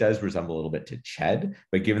 the case does resemble a little bit to CHED,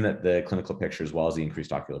 but given that the clinical picture as well as the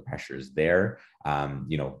increased ocular pressure is there,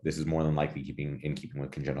 this is more than likely in keeping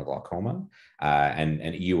with congenital glaucoma and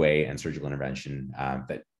EUA and surgical intervention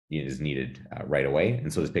that is needed right away.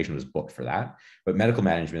 And so this patient was booked for that, but medical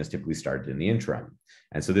management is typically started in the interim.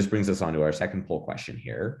 And so this brings us on to our second poll question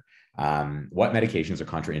here. What medications are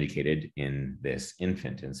contraindicated in this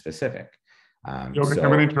infant in specific? I'm going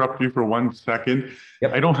to interrupt you for 1 second.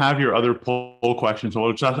 Yep. I don't have your other poll questions, so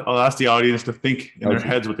I'll ask the audience to think in their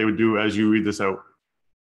heads what they would do as you read this out.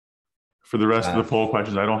 For the rest of the poll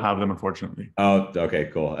questions, I don't have them, unfortunately. Oh, okay,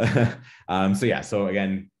 cool. So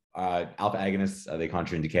again, alpha agonists, they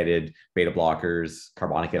contraindicated, beta blockers,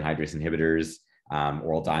 carbonic anhydrase inhibitors,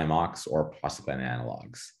 oral Diamox, or prostaglandin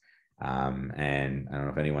analogs. And I don't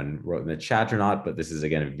know if anyone wrote in the chat or not, but this is,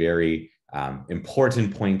 again, a very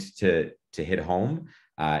important point to hit home.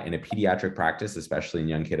 In a pediatric practice, especially in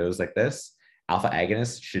young kiddos like this, alpha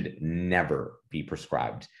agonists should never be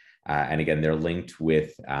prescribed. And again, they're linked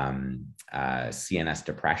with CNS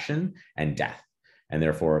depression and death. And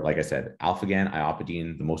therefore, like I said, alpha-gan,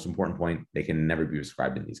 iopidine, the most important point, they can never be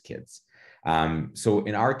prescribed in these kids. So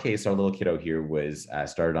in our case, our little kiddo here was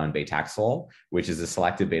started on Betaxol, which is a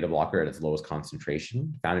selective beta blocker at its lowest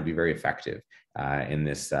concentration, found to be very effective in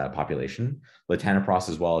this population. Latanoprost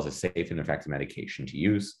as well as a safe and effective medication to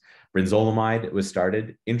use. Brinzolamide was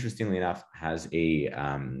started, interestingly enough, has a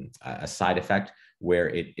side effect where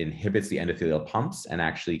it inhibits the endothelial pumps and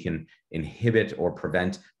actually can inhibit or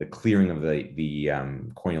prevent the clearing of the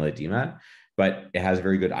corneal edema. But it has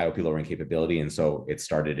very good IOP lowering capability. And so it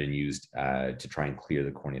started and used to try and clear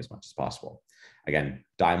the cornea as much as possible. Again,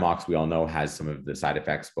 Diamox, we all know, has some of the side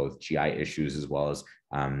effects, both GI issues as well as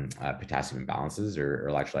potassium imbalances or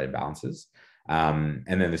electrolyte imbalances.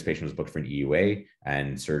 And then this patient was booked for an EUA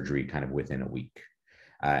and surgery kind of within a week.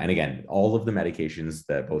 And again, all of the medications,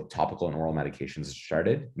 that both topical and oral medications, are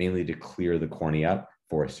started mainly to clear the cornea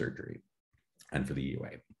for surgery and for the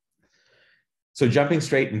EUA. So jumping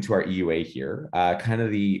straight into our EUA here, kind of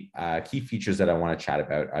the key features that I want to chat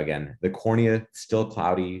about. Again, the cornea still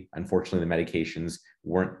cloudy. Unfortunately, the medications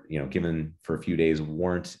weren't, given for a few days,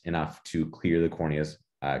 weren't enough to clear the corneas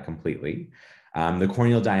completely. The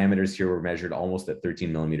corneal diameters here were measured almost at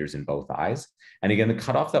 13 millimeters in both eyes. And again, the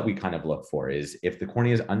cutoff that we kind of look for is if the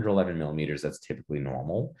cornea is under 11 millimeters, that's typically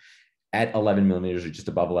normal. At 11 millimeters or just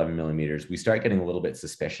above 11 millimeters, we start getting a little bit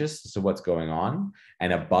suspicious as to what's going on.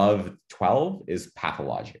 And above 12 is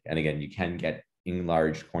pathologic. And again, you can get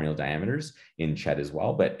enlarged corneal diameters in CHED as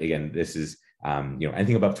well. But again, this is,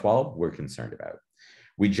 anything above 12, we're concerned about.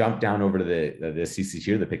 We jump down over to the CCT,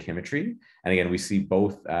 or the pachymetry. And again, we see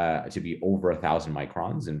both to be over 1,000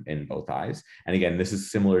 microns in both eyes. And again, this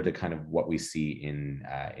is similar to kind of what we see in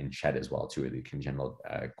CHED as well, too, the congenital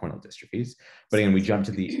corneal dystrophies. But again, we jump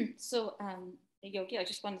to the... So, Yogi, I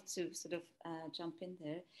just wanted to sort of jump in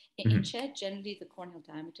there. In CHED, generally the corneal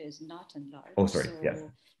diameter is not enlarged. Oh, sorry. Yes.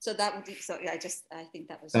 So that would be, I think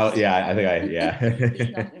that was. Oh, yeah, yeah. He's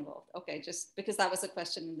not involved. Okay, just because that was a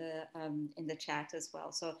question in the chat as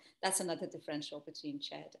well. So that's another differential between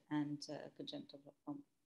CHED and congenital glaucoma.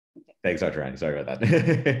 Okay. Thanks, Dr. Randy. Sorry about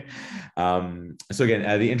that. So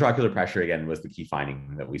again, the intraocular pressure, again, was the key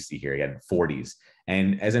finding that we see here, again, 40s.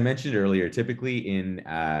 And as I mentioned earlier, typically in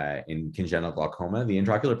congenital glaucoma, the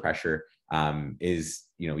intraocular pressure is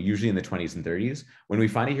usually in the 20s and 30s. When we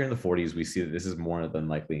find it here in the 40s, we see that this is more than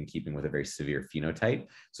likely in keeping with a very severe phenotype.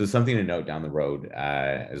 So it's something to note down the road,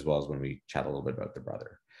 as well as when we chat a little bit about the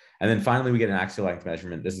brother. And then finally, we get an axial length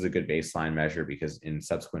measurement. This is a good baseline measure because in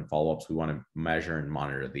subsequent follow-ups, we want to measure and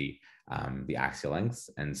monitor the axial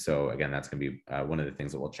lengths. And so again, that's going to be one of the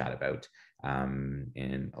things that we'll chat about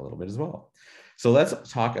in a little bit as well. So let's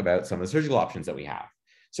talk about some of the surgical options that we have.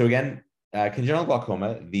 So again, congenital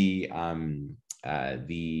glaucoma, the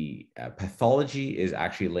pathology is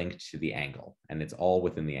actually linked to the angle, and it's all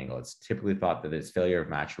within the angle. It's typically thought that it's failure of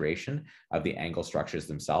maturation of the angle structures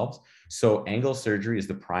themselves. So angle surgery is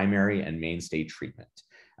the primary and mainstay treatment.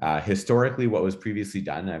 Historically, what was previously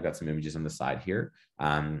done, and I've got some images on the side here,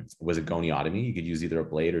 was a goniotomy. You could use either a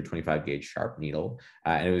blade or 25 gauge sharp needle,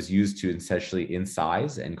 and it was used to essentially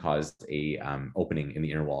incise and cause a opening in the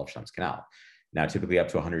inner wall of Schlemm's canal. Now, typically up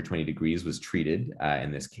to 120 degrees was treated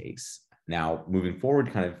in this case. Now, moving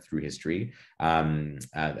forward kind of through history, a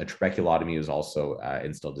trabeculotomy is also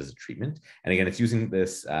instilled as a treatment. And again, it's using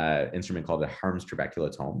this instrument called the Harm's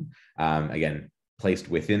trabeculotome, again, placed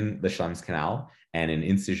within the Schlemm's canal, and an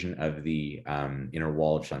incision of the inner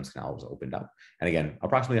wall of Schlemm's canal was opened up. And again,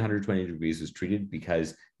 approximately 120 degrees was treated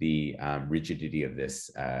because the rigidity of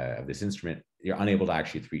this instrument, you're unable to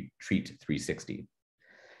actually treat 360.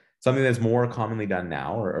 Something that's more commonly done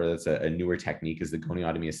now, or that's a newer technique, is the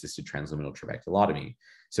goniotomy-assisted transluminal trabeculotomy.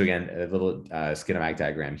 So again, a little schematic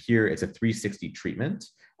diagram here. It's a 360 treatment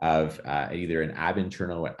of either an ab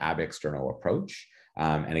internal or ab external approach.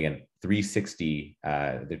 And again, 360,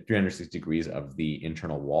 the 360 degrees of the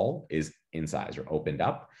internal wall is incised or opened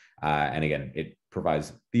up. And again, it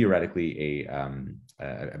provides theoretically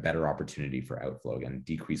a better opportunity for outflow, again,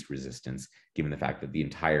 decreased resistance, given the fact that the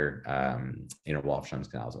entire inner wall of Schlemm's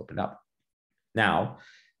canal is opened up. Now,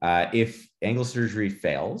 if angle surgery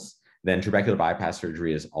fails, then trabecular bypass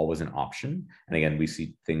surgery is always an option. And again, we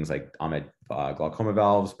see things like Ahmed glaucoma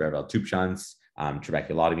valves, Barrett tube shunts,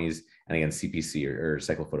 trabeculotomies, and again, CPC or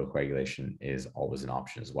cyclophotocoagulation is always an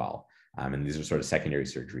option as well. And these are sort of secondary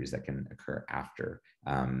surgeries that can occur after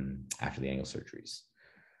the angle surgeries.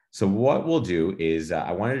 So what we'll do is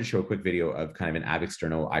I wanted to show a quick video of kind of an ab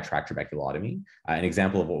externo eye tract trabeculotomy, an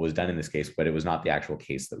example of what was done in this case, but it was not the actual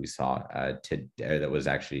case that we saw that was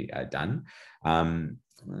actually done.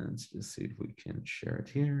 Let's just see if we can share it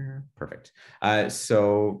here. Perfect.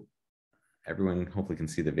 So everyone hopefully can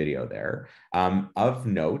see the video there. Of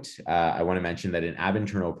note, I want to mention that an ab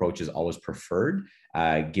internal approach is always preferred,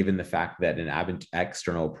 given the fact that an ab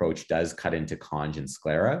external approach does cut into conj and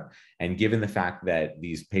sclera. And given the fact that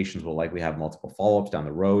these patients will likely have multiple follow-ups down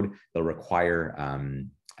the road, they'll require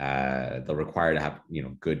to have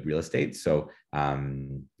good real estate. So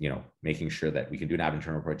making sure that we can do an ab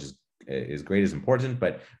internal approach is great, is important,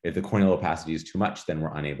 but if the corneal opacity is too much, then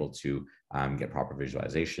we're unable to get proper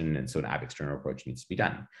visualization, and so an ab external approach needs to be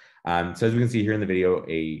done. So as we can see here in the video,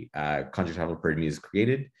 a conjunctival peritomy is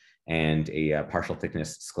created, and a partial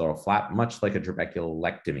thickness scleral flap, much like a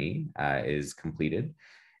trabeculectomy, is completed.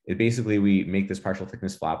 basically, we make this partial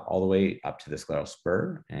thickness flap all the way up to the scleral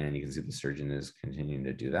spur, and you can see the surgeon is continuing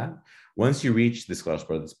to do that. Once you reach the scleral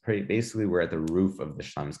spur, that's basically we're at the roof of the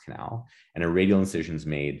Schlemm's canal, and a radial incision is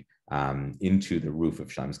made into the roof of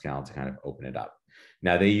Schlemm's canal to kind of open it up.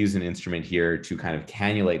 Now they use an instrument here to kind of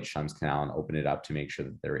cannulate Schlemm's canal and open it up to make sure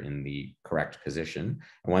that they're in the correct position.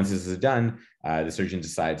 And once this is done, the surgeon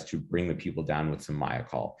decides to bring the pupil down with some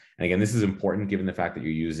Myocal. And again, this is important given the fact that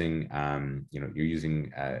you're using,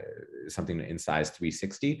 something in size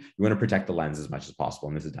 360. You want to protect the lens as much as possible,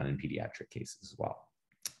 and this is done in pediatric cases as well.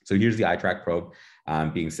 So here's the eye tract probe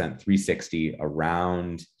being sent 360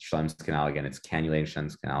 around Schlemm's canal. Again, it's cannulating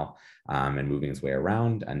Schlemm's canal and moving its way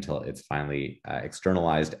around until it's finally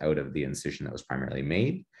externalized out of the incision that was primarily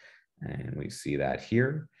made. And we see that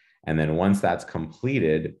here. And then once that's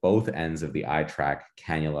completed, both ends of the eye tract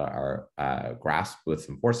cannula are grasped with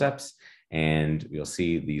some forceps, and you'll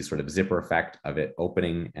see the sort of zipper effect of it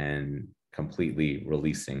opening and completely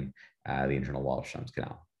releasing the internal wall of Schlemm's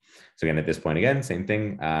canal. So again, at this point, again, same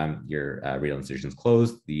thing. Your radial incision is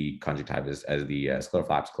closed, the conjunctiva as the scleral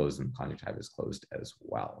flap's closed, and the conjunctiva is closed as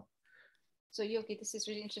well. So Yogi, this is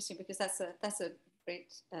really interesting because that's a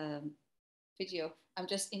great video. I'm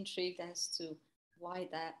just intrigued as to why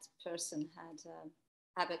that person had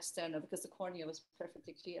ab externo, because the cornea was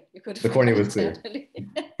perfectly clear. You could. The cornea was clear.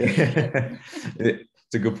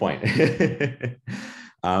 It's a good point.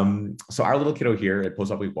 So our little kiddo here at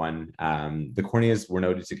post-op week 1, the corneas were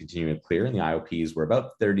noted to continue to clear, and the IOPs were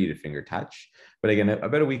about 30 to finger touch. But again,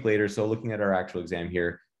 about a week later, so looking at our actual exam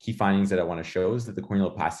here, key findings that I want to show is that the corneal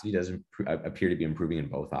opacity does appear to be improving in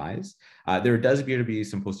both eyes. There does appear to be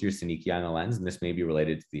some posterior synechia on the lens, and this may be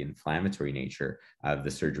related to the inflammatory nature of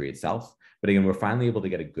the surgery itself. But again, we're finally able to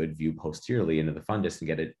get a good view posteriorly into the fundus and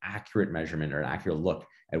get an accurate measurement or an accurate look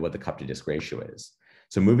at what the cup to disc ratio is.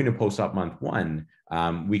 So moving to post-op month 1,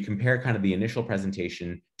 we compare kind of the initial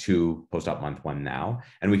presentation to post-op month 1 now,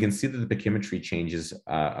 and we can see that the pachymetry changes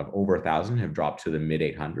of over 1,000 have dropped to the mid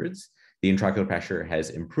 800s. The intraocular pressure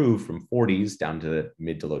has improved from 40s down to the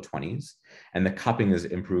mid to low 20s, and the cupping has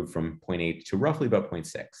improved from 0.8 to roughly about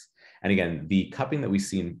 0.6. And again, the cupping that we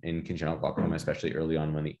see in congenital glaucoma, especially early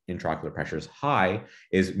on when the intraocular pressure is high,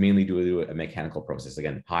 is mainly due to a mechanical process.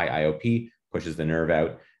 Again, high IOP pushes the nerve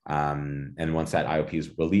out, and once that IOP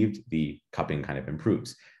is relieved, the cupping kind of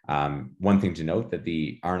improves. One thing to note that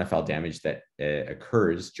the RNFL damage that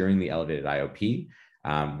occurs during the elevated IOP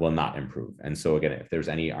will not improve. And so again, if there's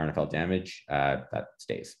any RNFL damage, that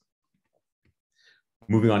stays.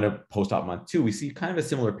 Moving on to post-op month 2, we see kind of a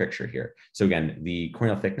similar picture here. So again, the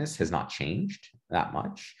corneal thickness has not changed that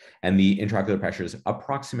much, and the intraocular pressure is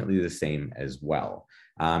approximately the same as well.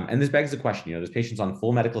 And this begs the question, there's patients on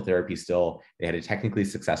full medical therapy still, they had a technically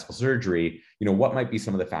successful surgery, what might be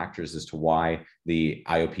some of the factors as to why the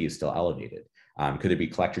IOP is still elevated? Could it be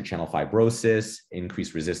collector channel fibrosis,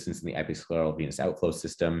 increased resistance in the episcleral venous outflow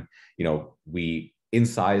system? We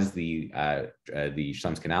incise the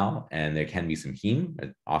Schlemm's canal, and there can be some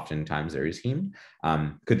heme. Oftentimes there is heme.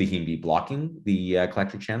 Could the heme be blocking the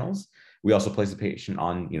collector channels? We also place the patient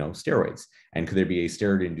on, steroids, and could there be a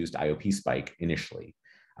steroid-induced IOP spike initially?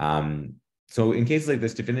 So in cases like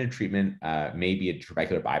this, definitive treatment may be a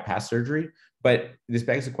trabecular bypass surgery, but this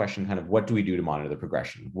begs the question, kind of, what do we do to monitor the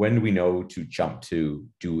progression? When do we know to jump to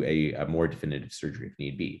do a more definitive surgery if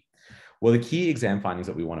need be? Well, the key exam findings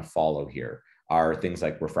that we want to follow here are things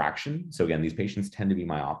like refraction. So again, these patients tend to be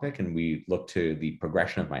myopic, and we look to the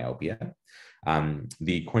progression of myopia,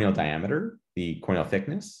 the corneal diameter, the corneal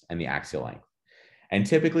thickness, and the axial length. And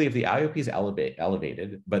typically, if the IOP is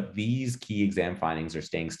elevated, but these key exam findings are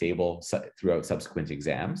staying stable throughout subsequent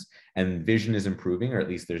exams, and vision is improving, or at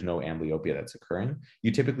least there's no amblyopia that's occurring,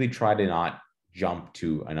 you typically try to not jump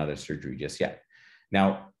to another surgery just yet.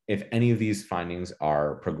 Now, if any of these findings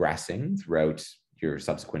are progressing throughout your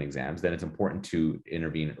subsequent exams, then it's important to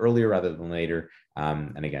intervene earlier rather than later.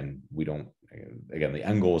 And again, the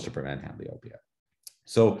end goal is to prevent amblyopia.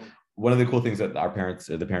 So one of the cool things that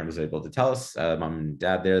the parent was able to tell us, mom and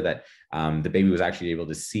dad there, that the baby was actually able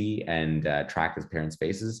to see and track his parents'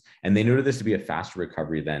 faces. And they noted this to be a faster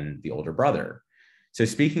recovery than the older brother. So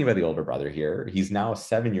speaking about the older brother here, he's now a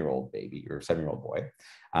 7-year-old baby, or 7-year-old boy.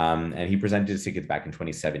 And he presented to SickKids back in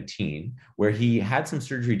 2017, where he had some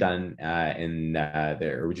surgery done in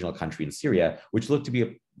the original country in Syria, which looked to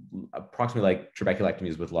be approximately like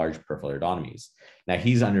trabeculectomies with large peripheral iridotomies. Now,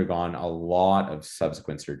 he's undergone a lot of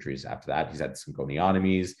subsequent surgeries after that. He's had some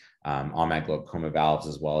goniotomies, on-mag glaucoma valves,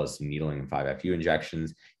 as well as some needling and 5FU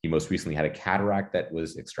injections. He most recently had a cataract that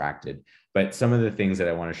was extracted. But some of the things that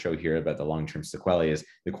I want to show here about the long-term sequelae is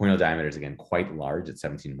the corneal diameter is, again, quite large at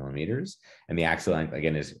 17 millimeters. And the axial length,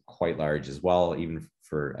 again, is quite large as well, even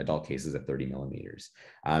for adult cases at 30 millimeters.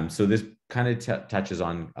 So this kind of touches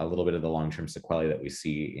on a little bit of the long-term sequelae that we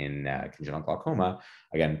see in congenital glaucoma.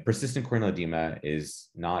 Again, persistent corneal edema is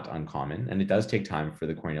not uncommon, and it does take time for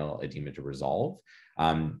the corneal edema to resolve.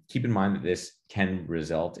 Keep in mind that this can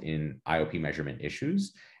result in IOP measurement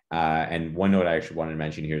issues. And one note I actually wanted to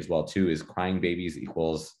mention here as well too is crying babies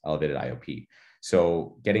equals elevated IOP.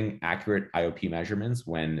 So getting accurate IOP measurements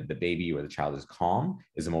when the baby or the child is calm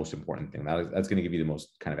is the most important thing. That's going to give you the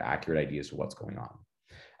most kind of accurate ideas of what's going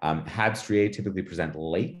on. HAB striae typically present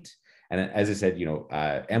late. And as I said,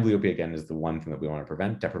 amblyopia, again, is the one thing that we want to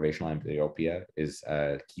prevent. Deprivational amblyopia is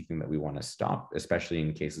a key thing that we want to stop, especially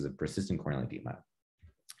in cases of persistent corneal edema.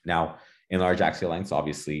 Now, enlarged axial lengths,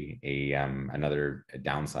 obviously another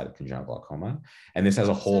downside of congenital glaucoma. And this has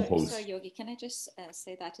a whole host. Sorry, Yogi, can I just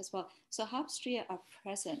say that as well? So HAB striae are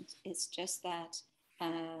present. It's just that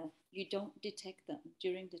you don't detect them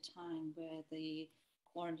during the time where the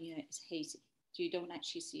cornea is hazy. So you don't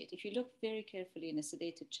actually see it. If you look very carefully in a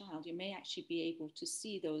sedated child, you may actually be able to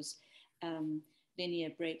see those linear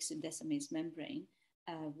breaks in Descemet's membrane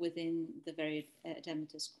within the very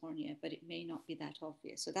edematous cornea, but it may not be that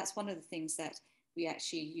obvious. So that's one of the things that we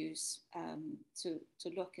actually use to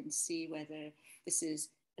look and see whether this is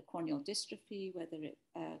a corneal dystrophy, whether it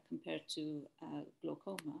compared to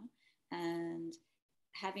glaucoma, and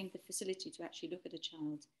having the facility to actually look at a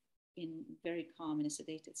child in very calm, in a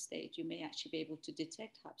sedated state, you may actually be able to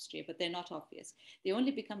detect HAB striae, but they're not obvious. They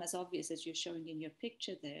only become as obvious as you're showing in your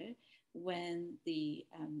picture there when the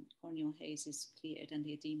corneal haze is cleared and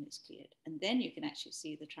the edema is cleared. And then you can actually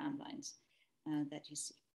see the tram lines that you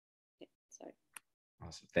see. Okay, sorry.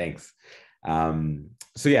 Awesome, thanks.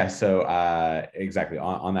 Exactly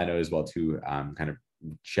on that note as well too, kind of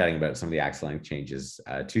chatting about some of the axial length changes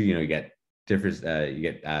too, you get different,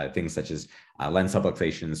 things such as lens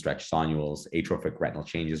subluxation, stretch sonules, atrophic retinal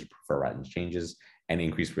changes, peripheral retinal changes, and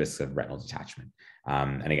increased risks of retinal detachment.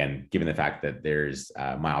 And again, given the fact that there's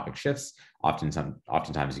myopic shifts,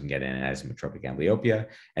 oftentimes you can get an asymetropic amblyopia,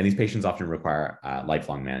 and these patients often require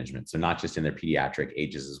lifelong management. So not just in their pediatric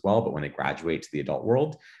ages as well, but when they graduate to the adult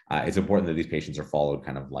world, it's important that these patients are followed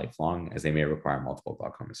kind of lifelong, as they may require multiple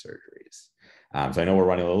glaucoma surgeries. So I know we're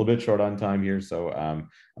running a little bit short on time here, so I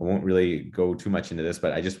won't really go too much into this,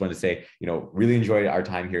 but I just want to say, really enjoyed our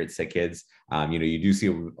time here at Sick Kids. You do see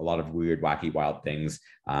a lot of weird, wacky, wild things.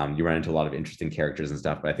 You run into a lot of interesting characters and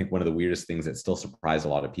stuff, but I think one of the weirdest things that still surprised a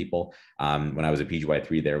lot of people when I was at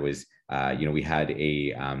PGY3 there was, we had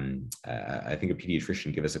I think a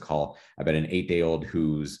pediatrician give us a call about an 8-day-old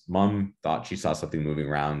whose mom thought she saw something moving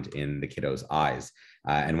around in the kiddo's eyes.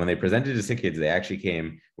 And when they presented to Sick Kids, they actually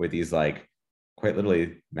came with these quite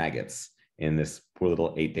literally maggots in this poor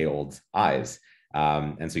little 8-day-old's eyes.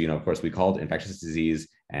 And so, of course, we called infectious disease,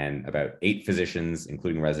 and about 8 physicians,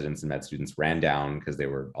 including residents and med students, ran down because they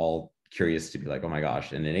were all curious to be like, oh my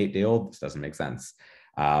gosh, in an 8-day-old, this doesn't make sense.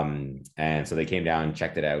 And so they came down,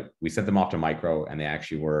 checked it out. We sent them off to micro, and they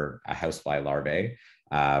actually were a housefly larvae.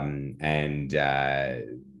 The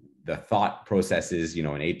thought process is, an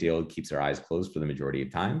 8-day-old keeps their eyes closed for the majority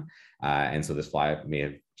of time. And so this fly may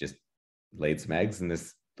have just laid some eggs in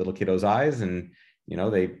this little kiddo's eyes, and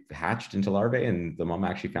they hatched into larvae, and the mom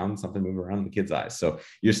actually found something moving around in the kid's eyes. So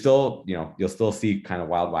you're still, you'll still see kind of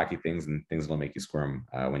wild, wacky things, and things that'll make you squirm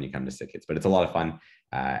when you come to Sick Kids. But it's a lot of fun,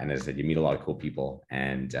 and as I said, you meet a lot of cool people,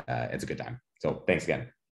 and it's a good time. So thanks again.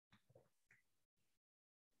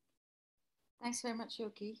 Thanks very much,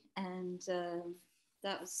 Yogi, and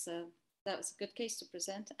that was a good case to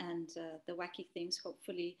present, and the wacky things,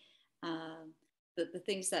 hopefully. The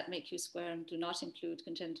things that make you squirm do not include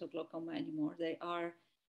congenital glaucoma anymore.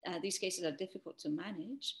 These cases are difficult to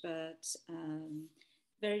manage, but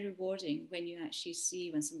very rewarding when you actually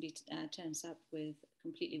see when somebody turns up with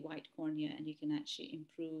completely white cornea, and you can actually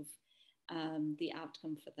improve the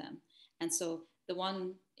outcome for them. And so the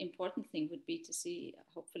one important thing would be to see,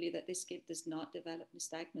 hopefully, that this kid does not develop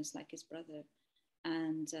nystagmus like his brother.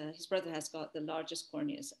 And his brother has got the largest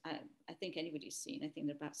corneas I think anybody's seen. I think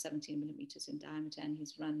they're about 17 millimeters in diameter, and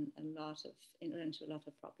he's run into a lot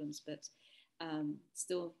of problems, but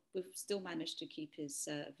we've still managed to keep his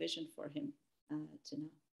vision for him to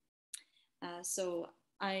now. So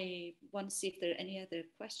I want to see if there are any other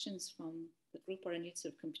questions from the group or any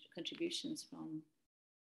sort of contributions from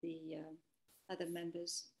the other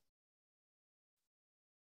members.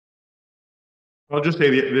 I'll just say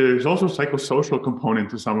there's also a psychosocial component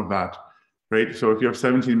to some of that, right? So if you have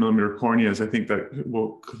 17mm corneas, I think that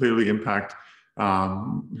will clearly impact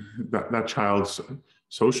that child's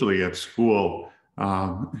socially at school.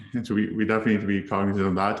 And so we definitely need to be cognizant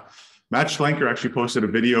of that. Matt Schlenker actually posted a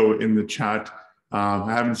video in the chat.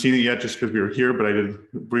 I haven't seen it yet just because we were here, but I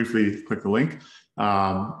did briefly click the link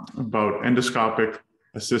about endoscopic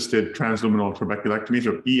assisted transluminal trabeculectomies,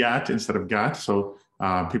 or EAT instead of GAT. So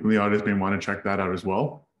people in the audience may want to check that out as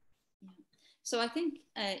well. So I think,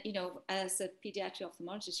 you know, as a pediatric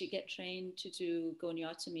ophthalmologist, you get trained to do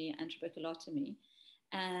goniotomy and trabeculotomy.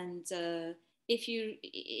 And if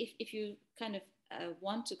you kind of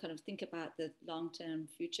want to kind of think about the long-term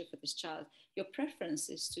future for this child, your preference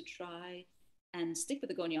is to try and stick with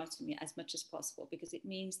the goniotomy as much as possible, because it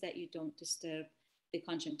means that you don't disturb the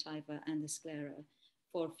conjunctiva and the sclera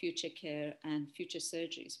for future care and future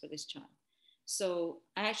surgeries for this child. So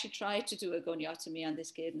I actually tried to do a goniotomy on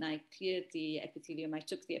this kid, and I cleared the epithelium. I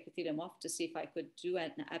took the epithelium off to see if I could do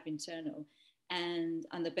an ab interno and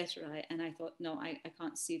on the better eye. And I thought, no, I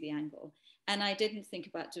can't see the angle. And I didn't think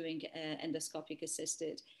about doing endoscopic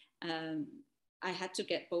assisted. I had to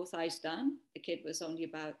get both eyes done. The kid was only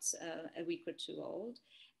about a week or two old.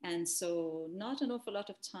 And so not an awful lot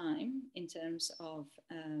of time in terms of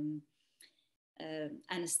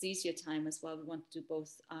anesthesia time as well. We want to do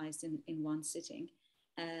both eyes in one sitting.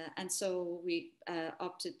 And so we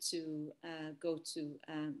opted to go to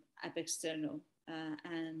ab externo.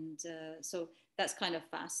 So that's kind of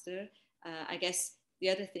faster. I guess the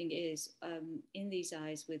other thing is in these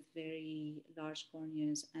eyes with very large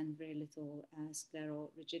corneas and very little scleral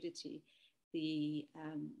rigidity, the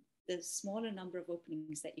smaller number of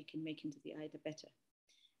openings that you can make into the eye, the better.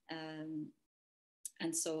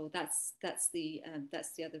 And so that's the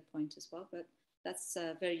other point as well. But that's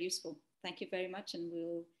very useful. Thank you very much, and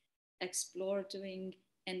we'll explore doing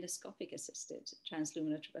endoscopic assisted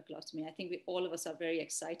transluminal trabeculotomy. I think all of us are very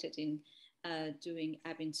excited in doing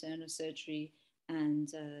ab interno surgery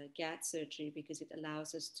and GAT surgery, because it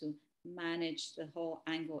allows us to manage the whole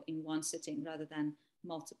angle in one sitting rather than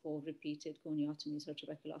multiple repeated goniotomies or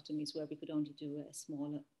trabeculotomies where we could only do a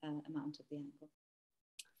small amount of the angle.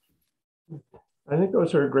 I think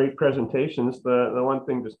those are great presentations. The one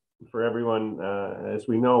thing just for everyone, as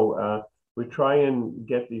we know, we try and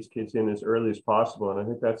get these kids in as early as possible. And I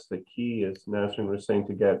think that's the key, as Nasrin was saying,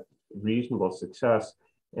 to get reasonable success.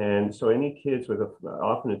 And so any kids with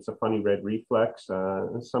often it's a funny red reflex,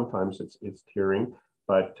 and sometimes it's tearing,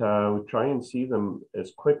 but we try and see them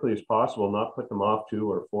as quickly as possible, not put them off 2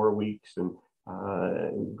 or 4 weeks and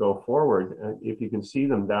go forward. If you can see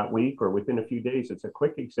them that week or within a few days, it's a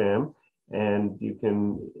quick exam. And you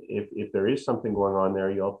can, if there is something going on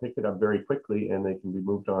there, you'll pick it up very quickly and they can be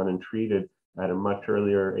moved on and treated at a much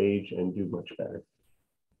earlier age and do much better.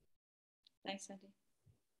 Thanks, Andy.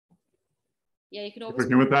 Yeah, you can always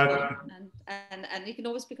with that. And you can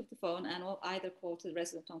always pick up the phone and either call to the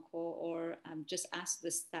resident on call or just ask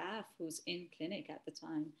the staff who's in clinic at the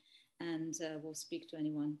time, and we'll speak to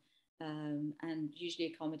anyone and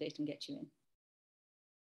usually accommodate and get you in.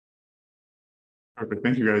 Perfect,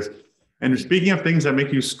 thank you guys. And speaking of things that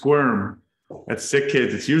make you squirm at sick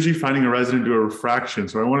kids, it's usually finding a resident do a refraction.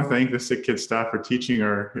 So I want to thank the sick kids staff for teaching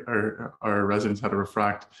our residents how to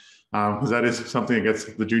refract, because that is something that gets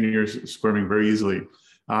the juniors squirming very easily.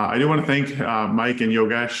 I do want to thank Mike and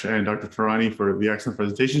Yogesh and Dr. Tarani for the excellent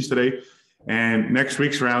presentations today. And next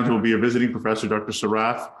week's round will be a visiting professor, Dr.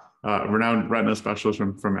 Sarath, a renowned retina specialist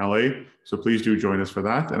from LA. So please do join us for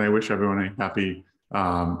that. And I wish everyone a happy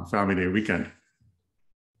Family Day weekend.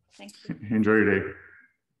 Thank you. Enjoy your day.